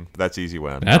interesting. That's easy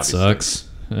win. That sucks.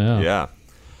 Yeah.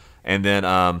 And then,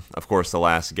 of course, the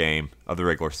last game of the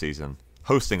regular season,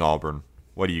 hosting Auburn.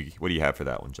 What do you have for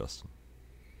that one, Justin?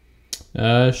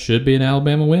 Should be an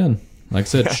Alabama win. Like I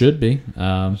said, should be.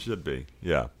 Should be.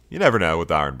 Yeah. You never know with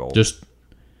the Iron Bowl. Just,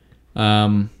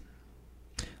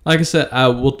 like I said, I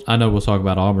know we'll talk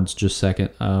about Auburn's just a second.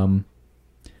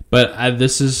 But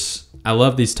I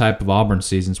love these type of Auburn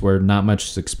seasons where not much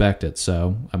is expected.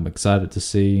 So I'm excited to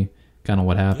see kind of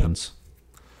what happens. Yeah.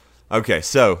 Okay,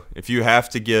 so if you have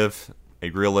to give a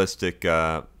realistic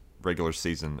regular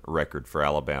season record for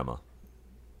Alabama,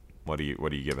 what are you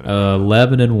giving it?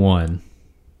 11-1.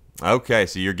 Okay,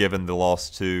 so you're giving the loss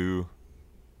to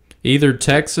either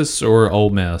Texas or Ole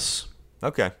Miss.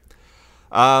 Okay.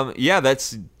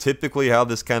 That's typically how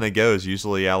this kind of goes.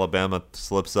 Usually Alabama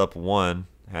slips up one,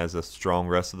 has a strong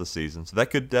rest of the season. So that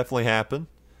could definitely happen.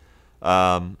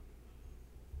 That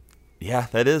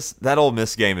Ole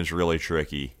Miss game is really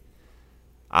tricky.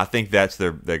 I think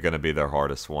they're going to be their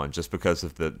hardest one just because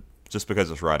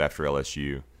it's right after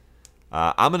LSU.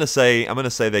 I'm gonna say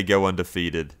they go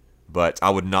undefeated, but I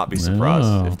would not be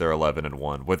surprised if they're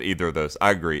 11-1 with either of those.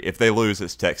 I agree. If they lose,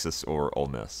 it's Texas or Ole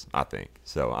Miss. I think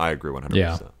so. I agree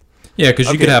 100%. Yeah,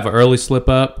 because you could have an early slip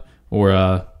up or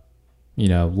a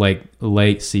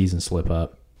late season slip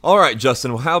up. All right,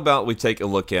 Justin. Well, how about we take a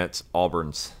look at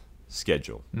Auburn's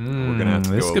schedule? We're gonna have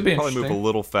to probably move a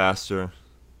little faster.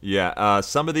 Yeah,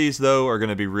 some of these though are going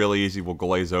to be really easy. We'll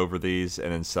glaze over these,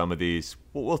 and then some of these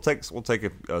we'll take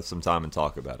some time and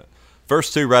talk about it.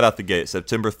 First two right out the gate: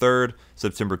 September 3rd,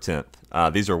 September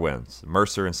 10th. These are wins.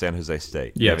 Mercer and San Jose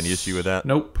State. You have any issue with that?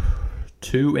 Nope.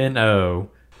 2-0.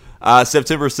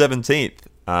 September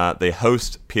 17th, they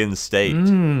host Penn State.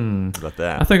 How about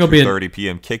that? I think it'll be a 2:30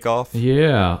 p.m. kickoff.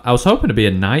 Yeah, I was hoping to be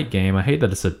a night game. I hate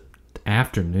that it's an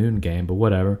afternoon game, but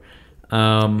whatever.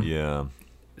 Yeah.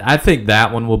 I think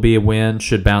that one will be a win.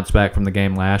 Should bounce back from the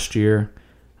game last year.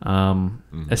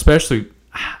 Especially,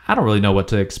 I don't really know what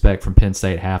to expect from Penn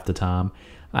State half the time.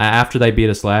 After they beat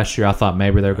us last year, I thought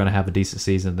maybe they were going to have a decent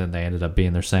season. Then they ended up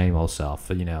being their same old self.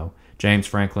 James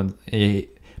Franklin.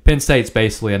 Penn State's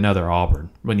basically another Auburn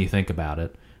when you think about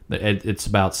it. It's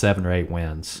about 7 or 8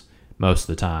 wins most of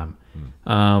the time.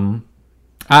 But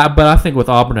I think with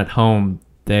Auburn at home,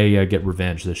 they get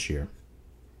revenge this year.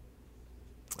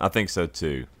 I think so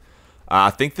too.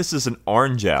 I think this is an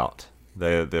orange out.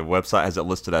 The website has it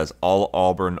listed as all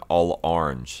Auburn, all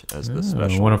orange as the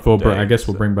special. I guess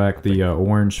we'll bring back the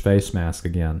orange face mask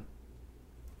again.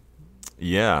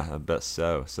 Yeah, I bet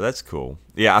so. So that's cool.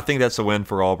 Yeah, I think that's a win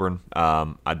for Auburn.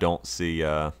 I don't see.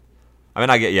 I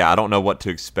don't know what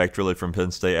to expect really from Penn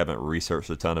State. I haven't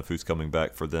researched a ton of who's coming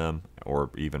back for them,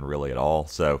 or even really at all.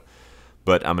 So,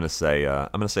 but I'm gonna say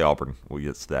Auburn will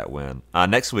get that win.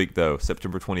 Next week though,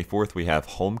 September 24th, we have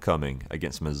homecoming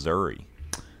against Missouri.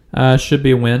 Should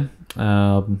be a win.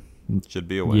 Should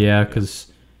be a win. Yeah,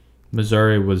 because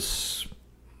Missouri was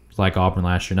like Auburn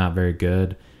last year, not very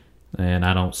good, and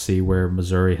I don't see where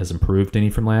Missouri has improved any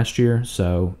from last year.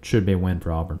 So, should be a win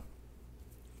for Auburn.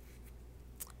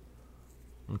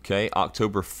 Okay,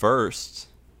 October 1st,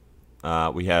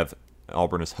 we have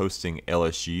Auburn is hosting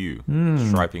LSU,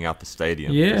 striping out the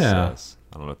stadium. Yeah.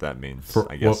 I don't know what that means.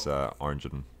 Orange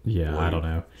and blue I don't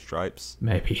know. Stripes.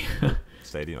 Maybe.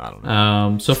 Stadium, I don't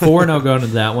know. So 4-0 going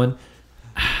into that one.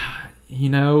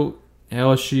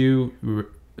 LSU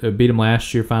beat them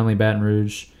last year, finally Baton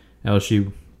Rouge.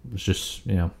 LSU was just,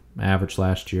 average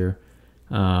last year.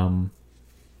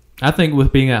 I think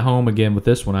with being at home again with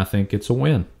this one, I think it's a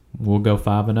win. We'll go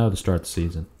 5-0 to start the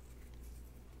season.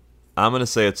 I'm going to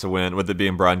say it's a win. With it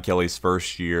being Brian Kelly's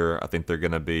first year, I think they're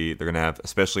going to have,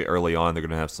 especially early on, they're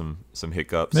going to have some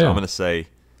hiccups. Yeah. So I'm going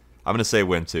to say a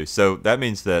win too. So that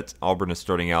means that Auburn is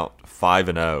starting out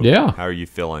 5-0. Yeah. How are you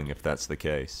feeling if that's the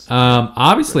case?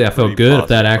 Obviously, I felt good if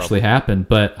that actually happened.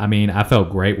 But I mean, I felt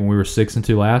great when we were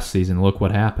 6-2 last season. Look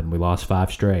what happened. We lost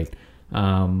 5 straight.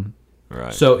 Right.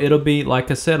 So it'll be, like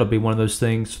I said, it'll be one of those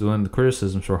things. When the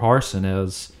criticisms for Harsin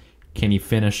is, can you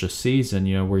finish a season?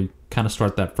 Where you kind of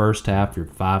start that first half, you're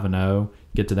 5-0,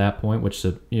 get to that point, which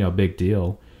is a big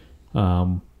deal.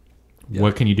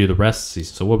 What can you do the rest of the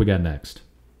season? So what we got next?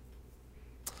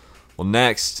 Well,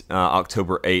 next,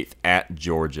 October 8th at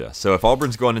Georgia. So if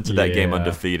Auburn's going into that game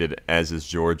undefeated, as is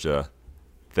Georgia,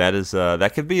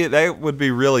 that would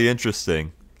be really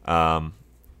interesting.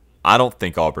 I don't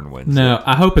think Auburn wins. No,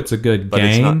 I hope it's a good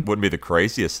game. But it wouldn't be the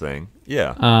craziest thing.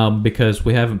 Yeah. Because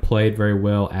we haven't played very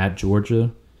well at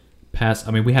Georgia.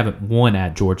 We haven't won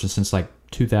at Georgia since like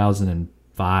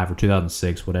 2005 or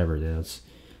 2006, whatever it is.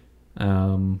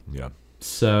 Yeah.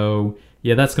 So,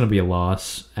 that's going to be a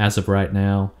loss as of right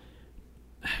now.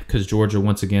 Because Georgia,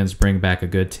 once again, is bringing back a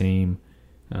good team.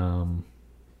 So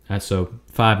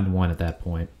 5-1 at that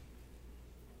point.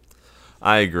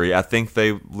 I agree. I think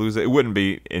they lose it. It wouldn't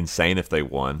be insane if they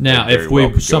won. Now, if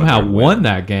we somehow won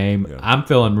that game, I'm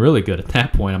feeling really good at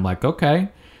that point. I'm like, okay,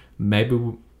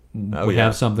 maybe we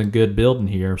have something good building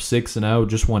here. 6-0,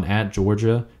 just won at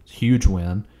Georgia. It's a huge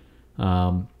win.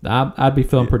 I'd be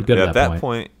feeling pretty good at that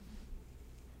point.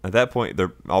 At that point,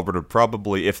 Auburn would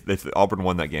probably, if Auburn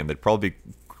won that game, they'd probably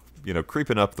be,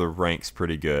 creeping up the ranks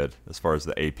pretty good as far as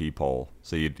the AP poll.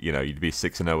 So you'd be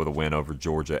 6-0 with a win over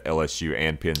Georgia, LSU,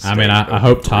 and Penn State. I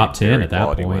hope top 10 at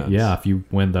that point. Wins. Yeah, if you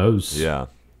win those. Yeah.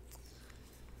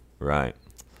 Right.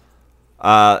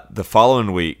 The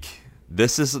following week,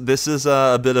 this is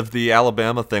a bit of the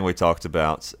Alabama thing we talked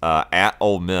about. At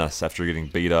Ole Miss after getting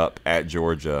beat up at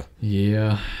Georgia.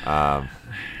 Yeah.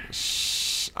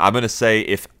 I'm going to say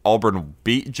if Auburn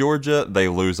beat Georgia, they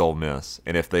lose Ole Miss.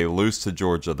 And if they lose to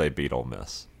Georgia, they beat Ole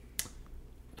Miss.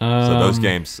 So those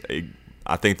games,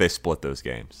 I think they split those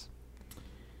games.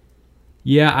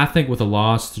 Yeah, I think with a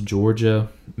loss to Georgia,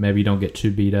 maybe you don't get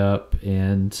too beat up.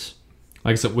 And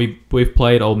like I said, we've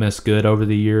played Ole Miss good over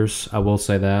the years. I will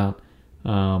say that.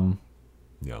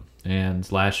 Yeah.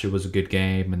 And last year was a good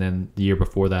game. And then the year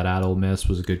before that at Ole Miss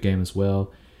was a good game as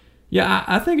well. Yeah,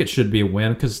 I think it should be a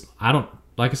win because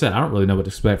like I said, I don't really know what to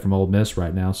expect from Ole Miss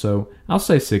right now, so I'll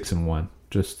say 6-1.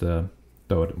 Just throw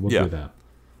it. We'll do that.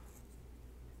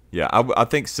 Yeah, I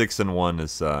think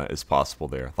 6-1 is possible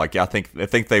there. Like I think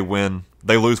they win.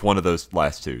 They lose one of those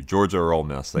last two, Georgia or Ole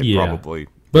Miss. They probably.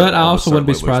 But I also wouldn't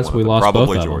be surprised if we lost probably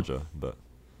both of Georgia, them. But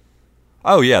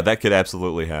oh yeah, that could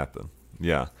absolutely happen.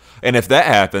 Yeah, and if that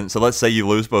happens, so let's say you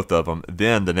lose both of them,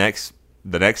 then the next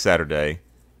Saturday,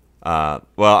 I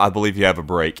believe you have a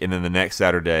break, and then the next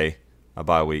Saturday. A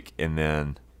bye week, and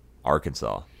then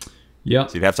Arkansas. Yeah.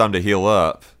 So you'd have time to heal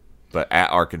up, but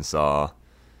at Arkansas.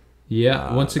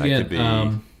 Yeah. Once again,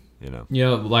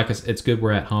 like I said, it's good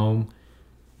we're at home.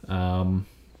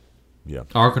 Yeah.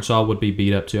 Arkansas would be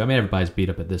beat up too. I mean, everybody's beat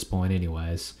up at this point,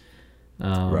 anyways.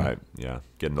 Right. Yeah.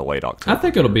 Getting the late October. I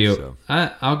think it'll be. So.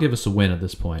 I'll give us a win at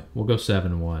this point. We'll go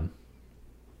 7-1.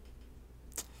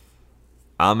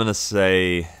 I'm gonna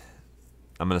say.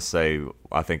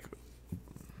 I think.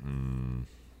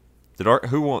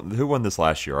 Who won this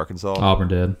last year? Arkansas. Auburn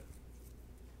did.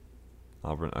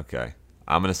 Auburn. Okay.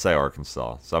 I'm gonna say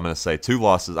Arkansas. So I'm gonna say 2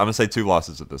 losses. I'm gonna say 2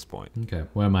 losses at this point. Okay.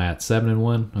 Where am I at?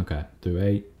 7-1. Okay. Through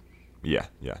 8. Yeah.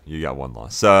 You got 1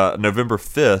 loss. November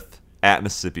 5th at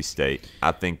Mississippi State.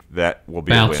 I think that will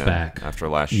be bounce a win back after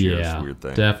last year's weird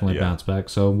thing. Definitely bounce back.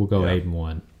 So we'll go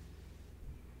 8-1.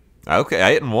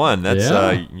 Okay, 8-1. That's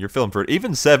you're feeling pretty.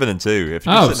 Even 7-2. If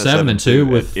you're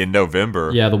 7-2 with in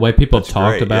November. Yeah, the way people have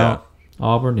talked about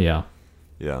Auburn. Yeah.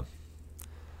 Yeah.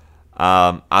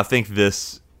 I think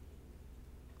this.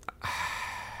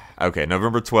 Okay,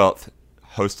 November 12th,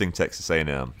 hosting Texas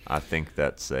A&M. I think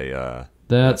that's a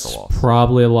loss.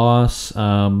 Probably a loss.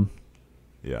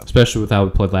 Yeah. Especially with how we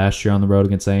played last year on the road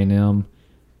against A&M.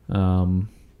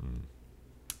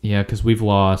 Yeah, because we've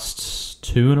lost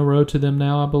 2 in a row to them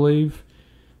now, I believe.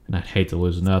 And I'd hate to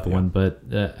lose another one, but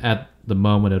at the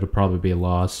moment it'll probably be a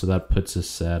loss, so that puts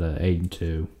us at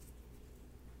 8-2.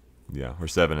 Yeah, or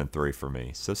 7-3 for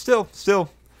me. So still,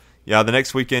 yeah. The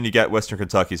next weekend you got Western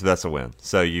Kentucky, so that's a win.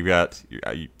 So you got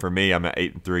for me, I'm at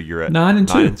 8-3. You're at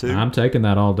 9-2. I'm taking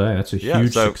that all day. That's a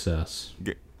huge success.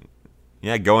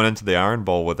 Yeah, going into the Iron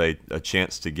Bowl with a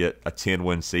chance to get a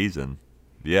 10-win season.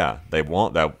 Yeah, they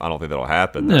want that. I don't think that'll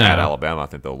happen. No. At Alabama, I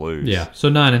think they'll lose. Yeah, so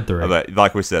 9-3. But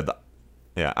like we said,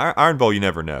 Iron Bowl, you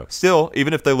never know. Still,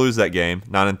 even if they lose that game,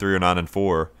 9-3 or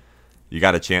 9-4, you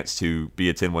got a chance to be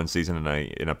a 10-win season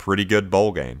in a pretty good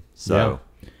bowl game. So,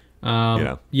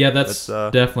 that's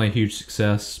definitely a huge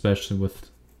success, especially with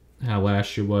how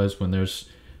last year was. When there's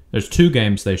 2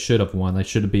 games they should have won. They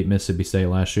should have beat Mississippi State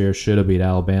last year. Should have beat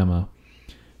Alabama.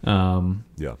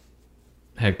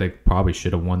 Heck, they probably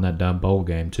should have won that dumb bowl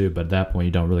game too. But at that point,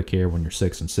 you don't really care when you're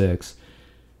 6-6.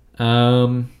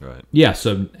 Right. Yeah,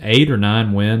 so 8 or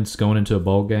 9 wins going into a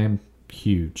bowl game,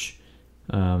 huge.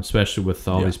 Especially with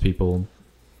all these people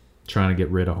trying to get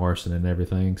rid of Harsin and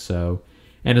everything. So,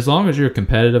 and as long as you're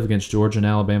competitive against Georgia and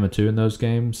Alabama too in those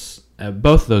games,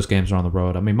 both of those games are on the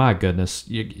road. I mean, my goodness,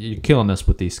 you're killing us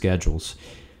with these schedules.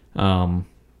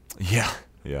 Yeah.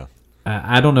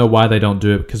 I don't know why they don't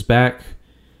do it, because back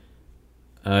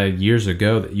years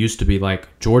ago, that used to be like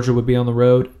Georgia would be on the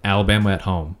road, Alabama at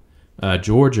home.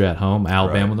 Georgia at home,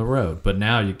 Alabama on the road. But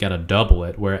now you got to double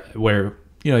it, where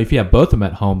if you have both of them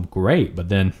at home, great. But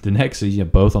then the next season, you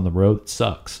have both on the road, it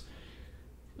sucks.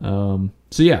 I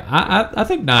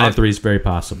think 9-3 is very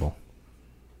possible.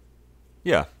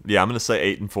 Yeah. I'm going to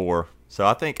say 8-4. So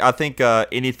I think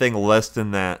anything less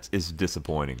than that is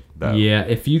disappointing, though. Yeah,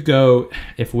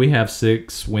 if we have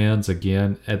 6 wins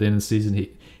again at the end of the season,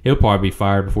 he'll probably be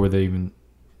fired before the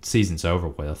season's over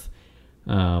with.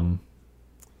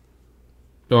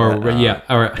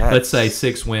 Let's say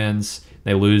 6 wins,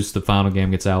 they lose the final game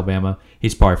against Alabama.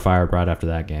 He's probably fired right after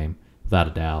that game, without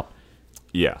a doubt.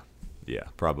 Yeah,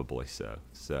 probably so.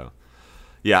 So,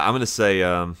 yeah, I'm gonna say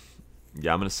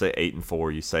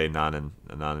 8-4. You say 9-3.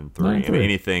 9-3. I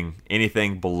mean,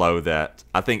 anything below that,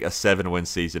 I think a 7-win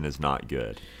season is not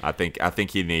good. I think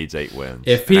he needs 8 wins.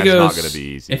 If he goes, not going to be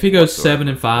easy. If he goes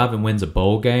 7-5 and wins a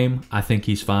bowl game, I think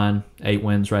he's fine. 8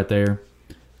 wins right there.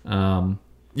 I'm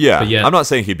not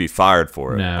saying he'd be fired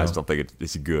for it. No. I just don't think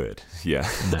it's good. Yeah.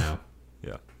 No.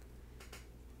 Yeah.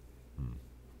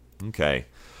 Okay.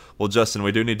 Well, Justin,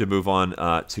 we do need to move on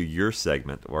to your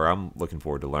segment, where I'm looking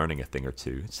forward to learning a thing or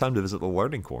two. It's time to visit the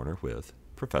Learning Corner with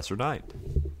Professor Knight.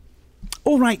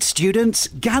 All right, students,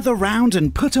 gather round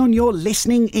and put on your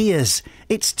listening ears.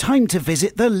 It's time to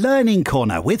visit the Learning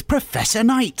Corner with Professor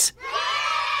Knight.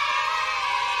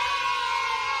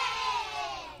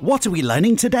 What are we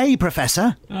learning today,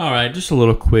 Professor? All right, just a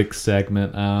little quick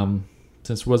segment.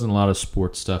 Since there wasn't a lot of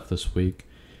sports stuff this week,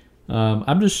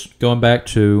 I'm just going back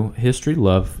to history.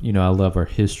 I love our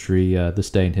history, this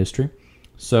day in history.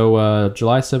 So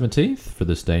July 17th, for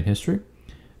this day in history,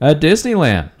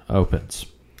 Disneyland opens.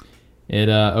 It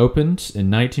opened in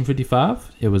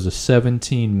 1955. It was a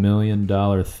 $17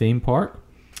 million theme park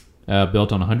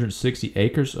built on 160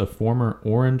 acres of former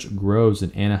orange groves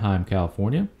in Anaheim,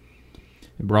 California.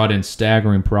 It brought in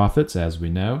staggering profits, as we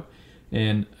know.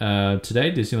 And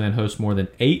today, Disneyland hosts more than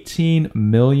 18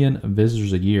 million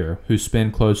visitors a year who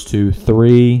spend close to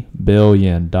 $3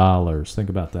 billion. Think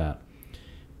about that.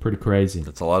 Pretty crazy.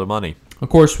 That's a lot of money. Of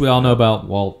course, we all know about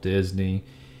Walt Disney.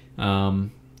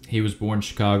 He was born in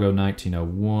Chicago in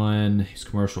 1901. He's a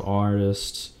commercial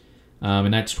artist. In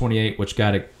 1928, which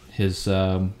got his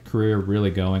career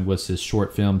really going, was his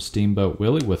short film Steamboat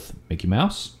Willie with Mickey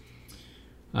Mouse.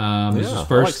 I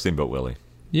like Steamboat Willie.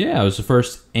 Yeah, it was the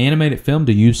first animated film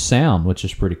to use sound, which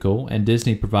is pretty cool, and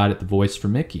Disney provided the voice for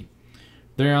Mickey.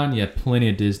 Thereon, you had plenty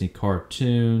of Disney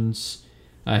cartoons.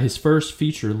 His first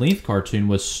feature-length cartoon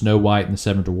was Snow White and the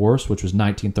Seven Dwarfs, which was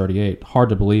 1938. Hard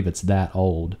to believe it's that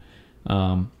old.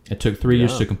 It took 3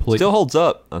 years to complete. Still holds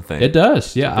up, I think. It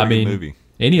does, yeah. I mean, movie.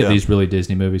 Any of these really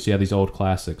Disney movies, these old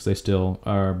classics, they still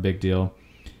are a big deal.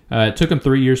 It took him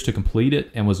 3 years to complete it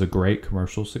and was a great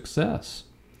commercial success.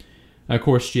 Of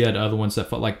course, you had other ones that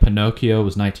felt like Pinocchio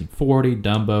was 1940,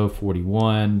 Dumbo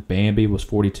 41, Bambi was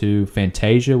 42,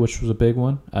 Fantasia, which was a big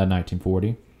one,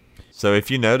 1940. So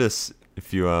if you notice,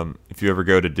 if you ever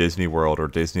go to Disney World or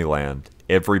Disneyland,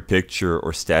 every picture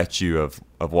or statue of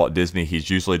Walt Disney, he's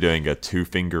usually doing a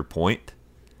 2-finger point.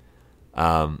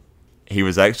 He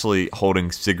was actually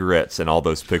holding cigarettes in all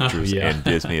those pictures, and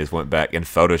Disney has went back and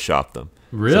photoshopped them.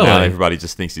 Really? So now everybody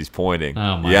just thinks he's pointing.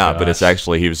 Oh my gosh. But it's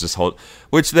actually he was just holding.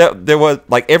 Which there was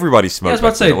like everybody smoked.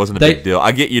 It wasn't a big deal.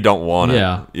 I get you don't want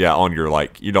to. Yeah, on your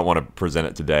you don't want to present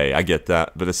it today. I get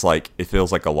that, but it's like it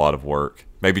feels like a lot of work.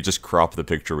 Maybe just crop the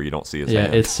picture where you don't see his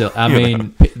hand. Yeah, it's still. I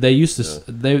mean, they used to.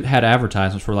 They had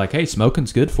advertisements for like, "Hey,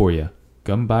 smoking's good for you.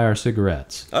 Come buy our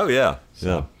cigarettes." Oh yeah.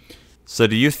 So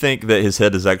do you think that his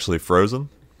head is actually frozen?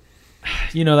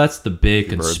 That's the big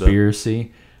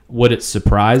conspiracy. Would it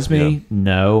surprise me? Yeah.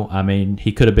 No. I mean,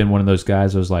 he could have been one of those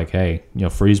guys that was like, hey,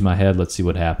 freeze my head. Let's see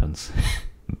what happens.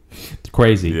 It's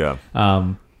crazy. Yeah.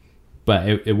 But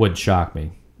it wouldn't shock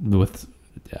me with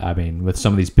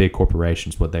some of these big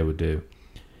corporations, what they would do.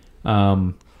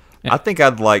 I think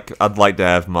I'd like to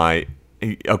have my,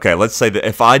 let's say that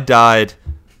if I died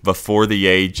before the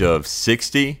age of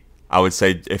 60, I would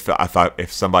say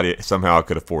if somebody somehow I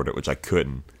could afford it, which I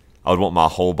couldn't, I would want my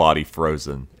whole body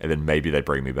frozen, and then maybe they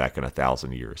bring me back in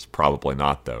 1,000 years. Probably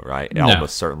not, though, right? It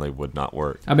almost certainly would not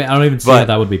work. I mean, I don't even see how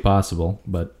that would be possible,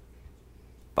 but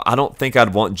I don't think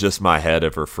I'd want just my head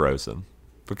ever frozen,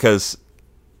 because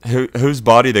whose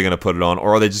body are they going to put it on,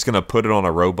 or are they just going to put it on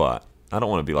a robot? I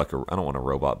don't want to be I don't want a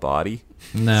robot body.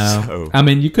 No, so, I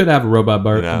mean, you could have a robot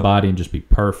body and just be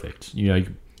perfect.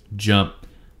 You jump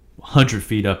 100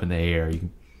 feet up in the air.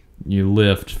 You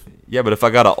lift. Yeah, but if I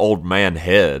got an old man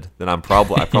head, then I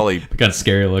probably kind of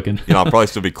scary looking. I'll probably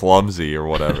still be clumsy or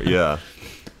whatever. Yeah.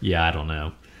 Yeah, I don't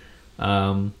know.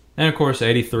 And of course,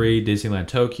 83 Disneyland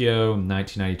Tokyo,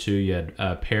 1992 you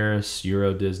had Paris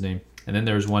Euro Disney, and then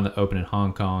there was one that opened in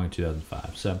Hong Kong in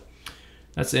 2005. So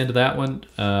that's the end of that one.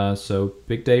 So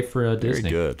big day for Disney.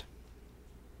 Very good.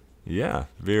 Yeah,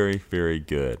 very, very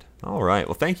good. All right.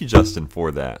 Well, thank you, Justin,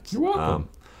 for that. You're welcome.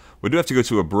 We do have to go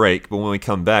to a break, but when we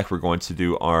come back, we're going to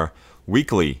do our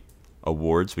weekly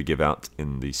awards we give out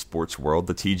in the sports world,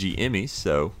 the TG Emmys.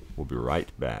 So we'll be right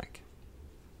back.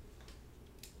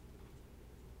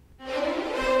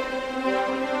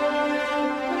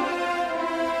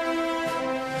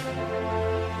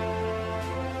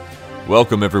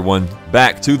 Welcome, everyone,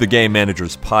 back to the Game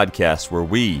Managers Podcast, where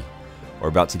we are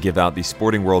about to give out the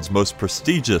sporting world's most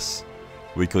prestigious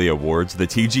weekly awards, the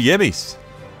TG Emmys.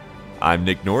 I'm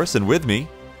Nick Norris, and with me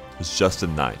is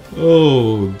Justin Knight.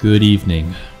 Oh, good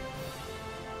evening.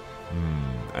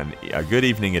 And a good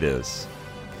evening it is.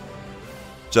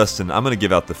 Justin, I'm going to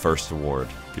give out the first award,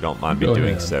 if you don't mind me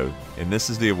doing so. And this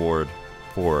is the award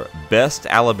for Best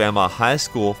Alabama High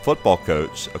School Football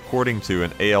Coach, according to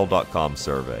an AL.com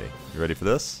survey. You ready for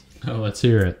this? Oh, let's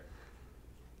hear it.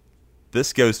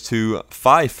 This goes to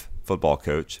Fife football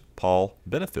coach Paul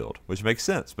Benefield, which makes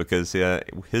sense because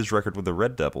his record with the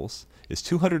Red Devils is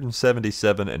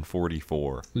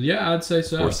 277-44. Yeah, I'd say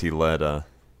so. Of course, he led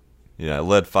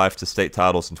Fife to state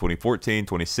titles in 2014,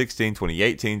 2016,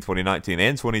 2018, 2019,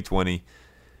 and 2020.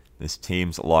 This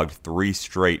team's logged 3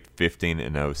 straight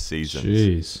 15-0 seasons.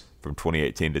 Jeez. From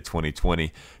 2018 to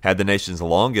 2020. Had the nation's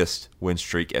longest win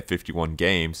streak at 51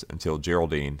 games until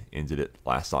Geraldine ended it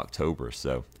last October.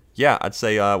 So, yeah, I'd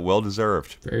say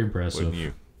well-deserved. Very impressive. Wouldn't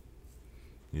you?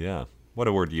 Yeah. What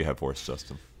award do you have for us,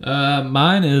 Justin?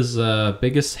 Mine is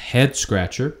biggest head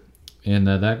scratcher, and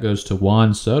that goes to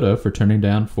Juan Soto for turning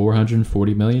down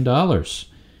 $440 million.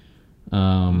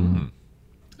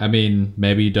 I mean,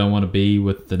 maybe you don't want to be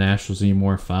with the Nationals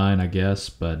anymore, fine, I guess,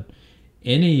 but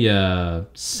any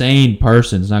sane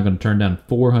person is not going to turn down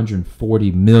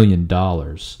 $440 million.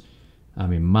 I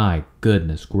mean, my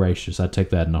goodness gracious, I'd take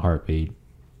that in a heartbeat.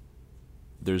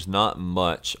 There's not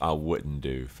much I wouldn't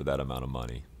do for that amount of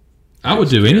money. I would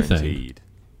do anything.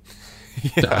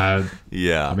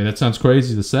 Yeah. I mean, that sounds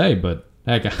crazy to say, but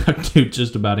heck, I'd do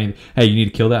just about anything. Hey, you need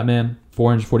to kill that man?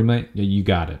 $440 million? Yeah, you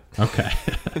got it. Okay.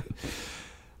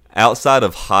 Outside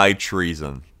of high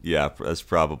treason, Yeah, that's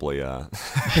probably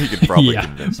you could probably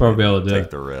convince me to take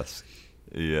the risk.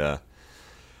 Yeah.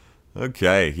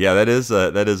 Okay. Yeah, that is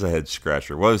a head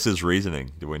scratcher. What was his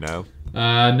reasoning? Do we know?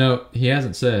 No, he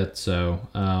hasn't said.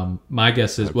 So my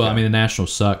guess is, well, I mean, the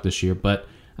Nationals suck this year, but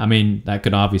I mean, that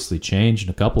could obviously change in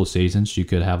a couple of seasons. You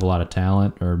could have a lot of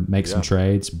talent or make some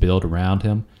trades, build around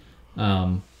him.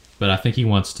 But I think he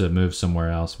wants to move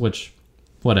somewhere else, which,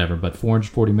 whatever. But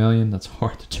 $440 million, that's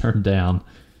hard to turn down.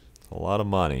 A lot of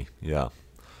money, yeah.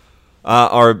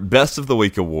 Our Best of the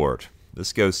Week award.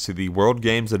 This goes to the World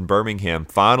Games in Birmingham,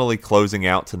 finally closing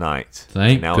out tonight.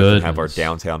 Thank now goodness. We can have our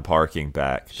downtown parking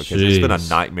back because it's been a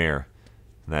nightmare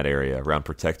in that area around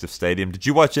Protective Stadium. Did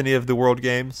you watch any of the World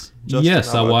Games, Justin?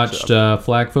 Yes, I watched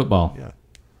flag football. Yeah.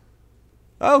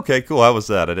 Okay, cool. How was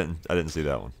that? I didn't see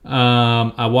that one.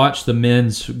 I watched the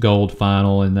men's gold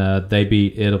final, and they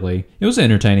beat Italy. It was an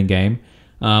entertaining game.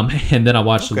 And then I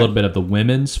watched a little bit of the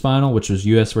women's final, which was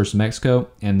U.S. versus Mexico,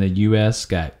 and the U.S.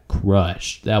 got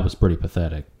crushed. That was pretty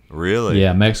pathetic. Really?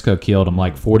 Yeah, Mexico killed them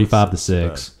like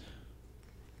 45-6.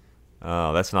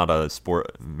 Oh, that's not a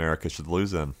sport America should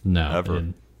lose in. No, ever.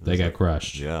 They got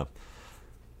crushed. Yeah.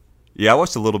 Yeah, I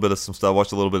watched a little bit of some stuff. I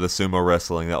watched a little bit of sumo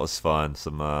wrestling. That was fun.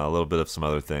 A little bit of some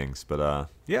other things. But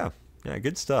yeah,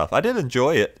 good stuff. I did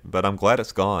enjoy it, but I'm glad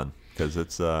it's gone because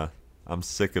it's. I'm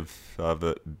sick of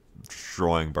it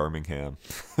destroying Birmingham,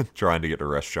 trying to get to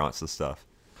restaurants and stuff.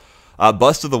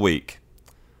 Bust of the week.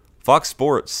 Fox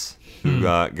Sports, who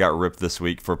got ripped this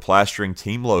week for plastering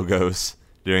team logos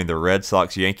during the Red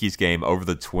Sox-Yankees game over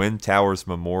the Twin Towers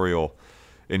Memorial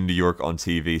in New York on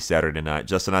TV Saturday night.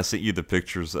 Justin, I sent you the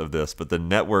pictures of this, but the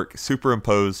network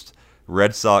superimposed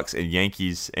Red Sox and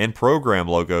Yankees and program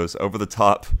logos over the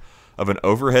top of an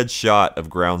overhead shot of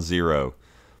Ground Zero,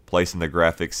 placing the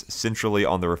graphics centrally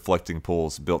on the reflecting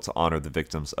pools built to honor the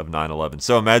victims of 9/11.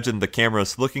 So imagine the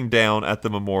cameras looking down at the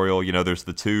memorial. You know, there's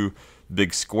the two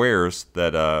big squares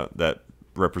that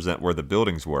represent where the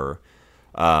buildings were.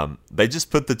 They just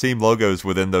put the team logos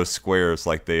within those squares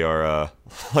like they are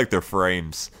like they're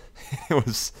frames.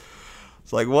 It's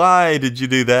like, why did you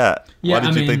do that? Yeah, why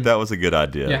did you think that was a good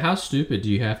idea? Yeah, how stupid do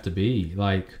you have to be?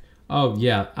 Like, oh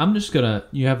yeah, I'm just gonna.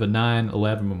 You have a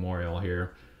 9/11 memorial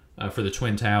here for the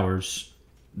Twin Towers.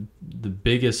 The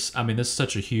biggest. I mean, this is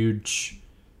such a huge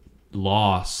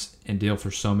loss and deal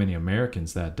for so many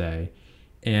Americans that day.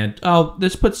 And,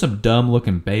 let's put some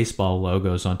dumb-looking baseball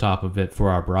logos on top of it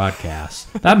for our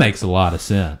broadcast. That makes a lot of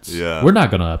sense. Yeah. We're not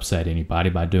going to upset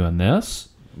anybody by doing this.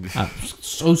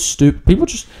 So stupid. People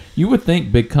just... You would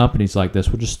think big companies like this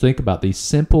would just think about these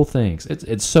simple things.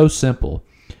 It's so simple.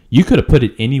 You could have put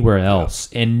it anywhere else.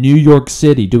 In New York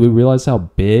City. Do we realize how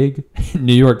big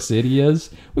New York City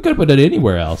is? We could have put it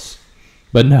anywhere else.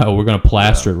 But no, we're going to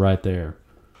plaster it right there.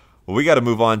 Well, we got to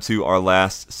move on to our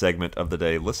last segment of the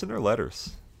day, listener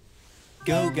letters.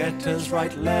 Go-getters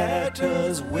write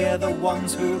letters, we're the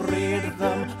ones who read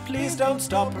them. Please don't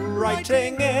stop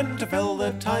writing in to fill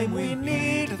the time we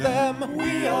need them.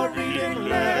 We are reading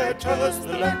letters,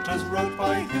 the letters wrote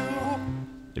by you.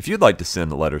 If you'd like to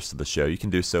send letters to the show, you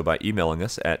can do so by emailing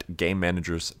us at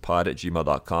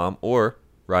gamemanagerspod@gmail.com or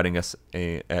writing us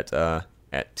at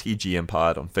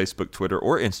TGMpod on Facebook, Twitter,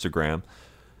 or Instagram.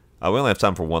 We only have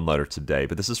time for one letter today,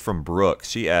 but this is from Brooke.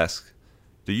 She asks,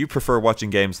 do you prefer watching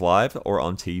games live or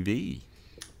on TV?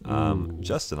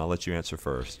 Justin, I'll let you answer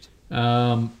first.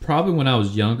 Probably when I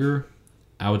was younger,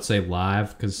 I would say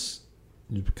live because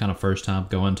kind of first time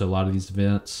going to a lot of these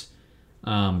events.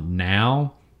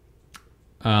 Now,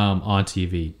 on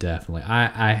TV, definitely.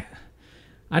 I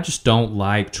just don't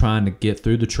like trying to get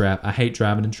through the traffic. I hate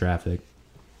driving in traffic.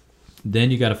 Then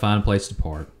you got to find a place to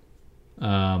park.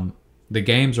 The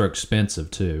games are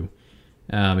expensive, too.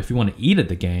 If you want to eat at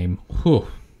the game,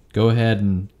 go ahead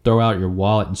and throw out your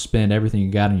wallet and spend everything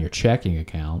you got in your checking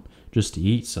account just to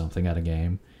eat something at a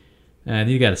game. And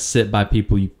you got to sit by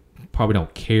people you probably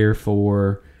don't care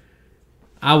for.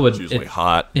 It's usually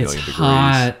hot. It's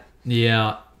hot.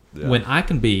 Yeah. When I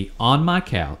can be on my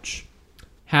couch,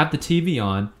 have the TV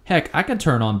on. Heck, I can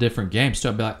turn on different games. So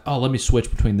I'll be like, let me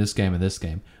switch between this game and this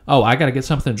game. I got to get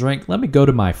something to drink. Let me go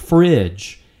to my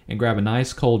fridge and grab a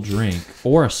nice cold drink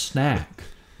or a snack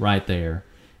right there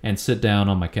and sit down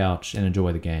on my couch and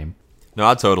enjoy the game. No,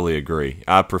 I totally agree.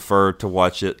 I prefer to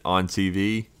watch it on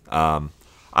TV.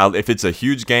 If it's a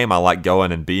huge game, I like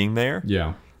going and being there.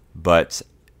 Yeah. But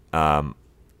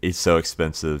it's so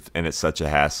expensive and it's such a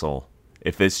hassle.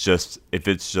 If it's just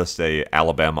a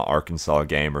Alabama-Arkansas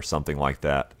game or something like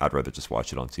that, I'd rather just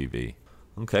watch it on TV.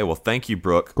 Okay, well, thank you,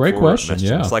 Brooke. Great question,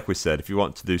 yeah. Just like we said, if you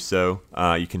want to do so,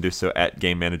 you can do so at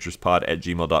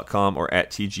gamemanagerspod@gmail.com or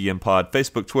at TGMpod,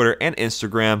 Facebook, Twitter, and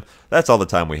Instagram. That's all the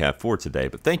time we have for today.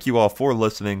 But thank you all for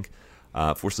listening,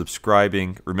 for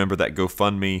subscribing. Remember that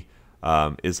GoFundMe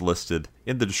is listed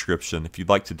in the description if you'd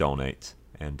like to donate.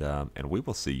 And we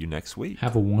will see you next week.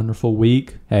 Have a wonderful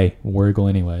week. Hey, War Eagle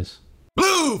anyways.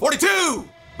 Blue 42!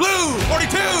 Blue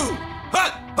 42!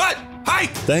 Hut! Hut! Hike!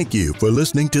 Thank you for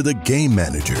listening to The Game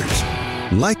Managers.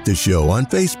 Like the show on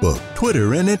Facebook,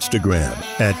 Twitter, and Instagram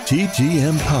at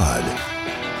TGM Pod.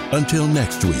 Until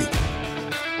next week,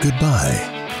 goodbye,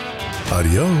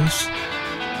 adios,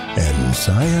 and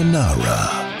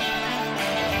sayonara.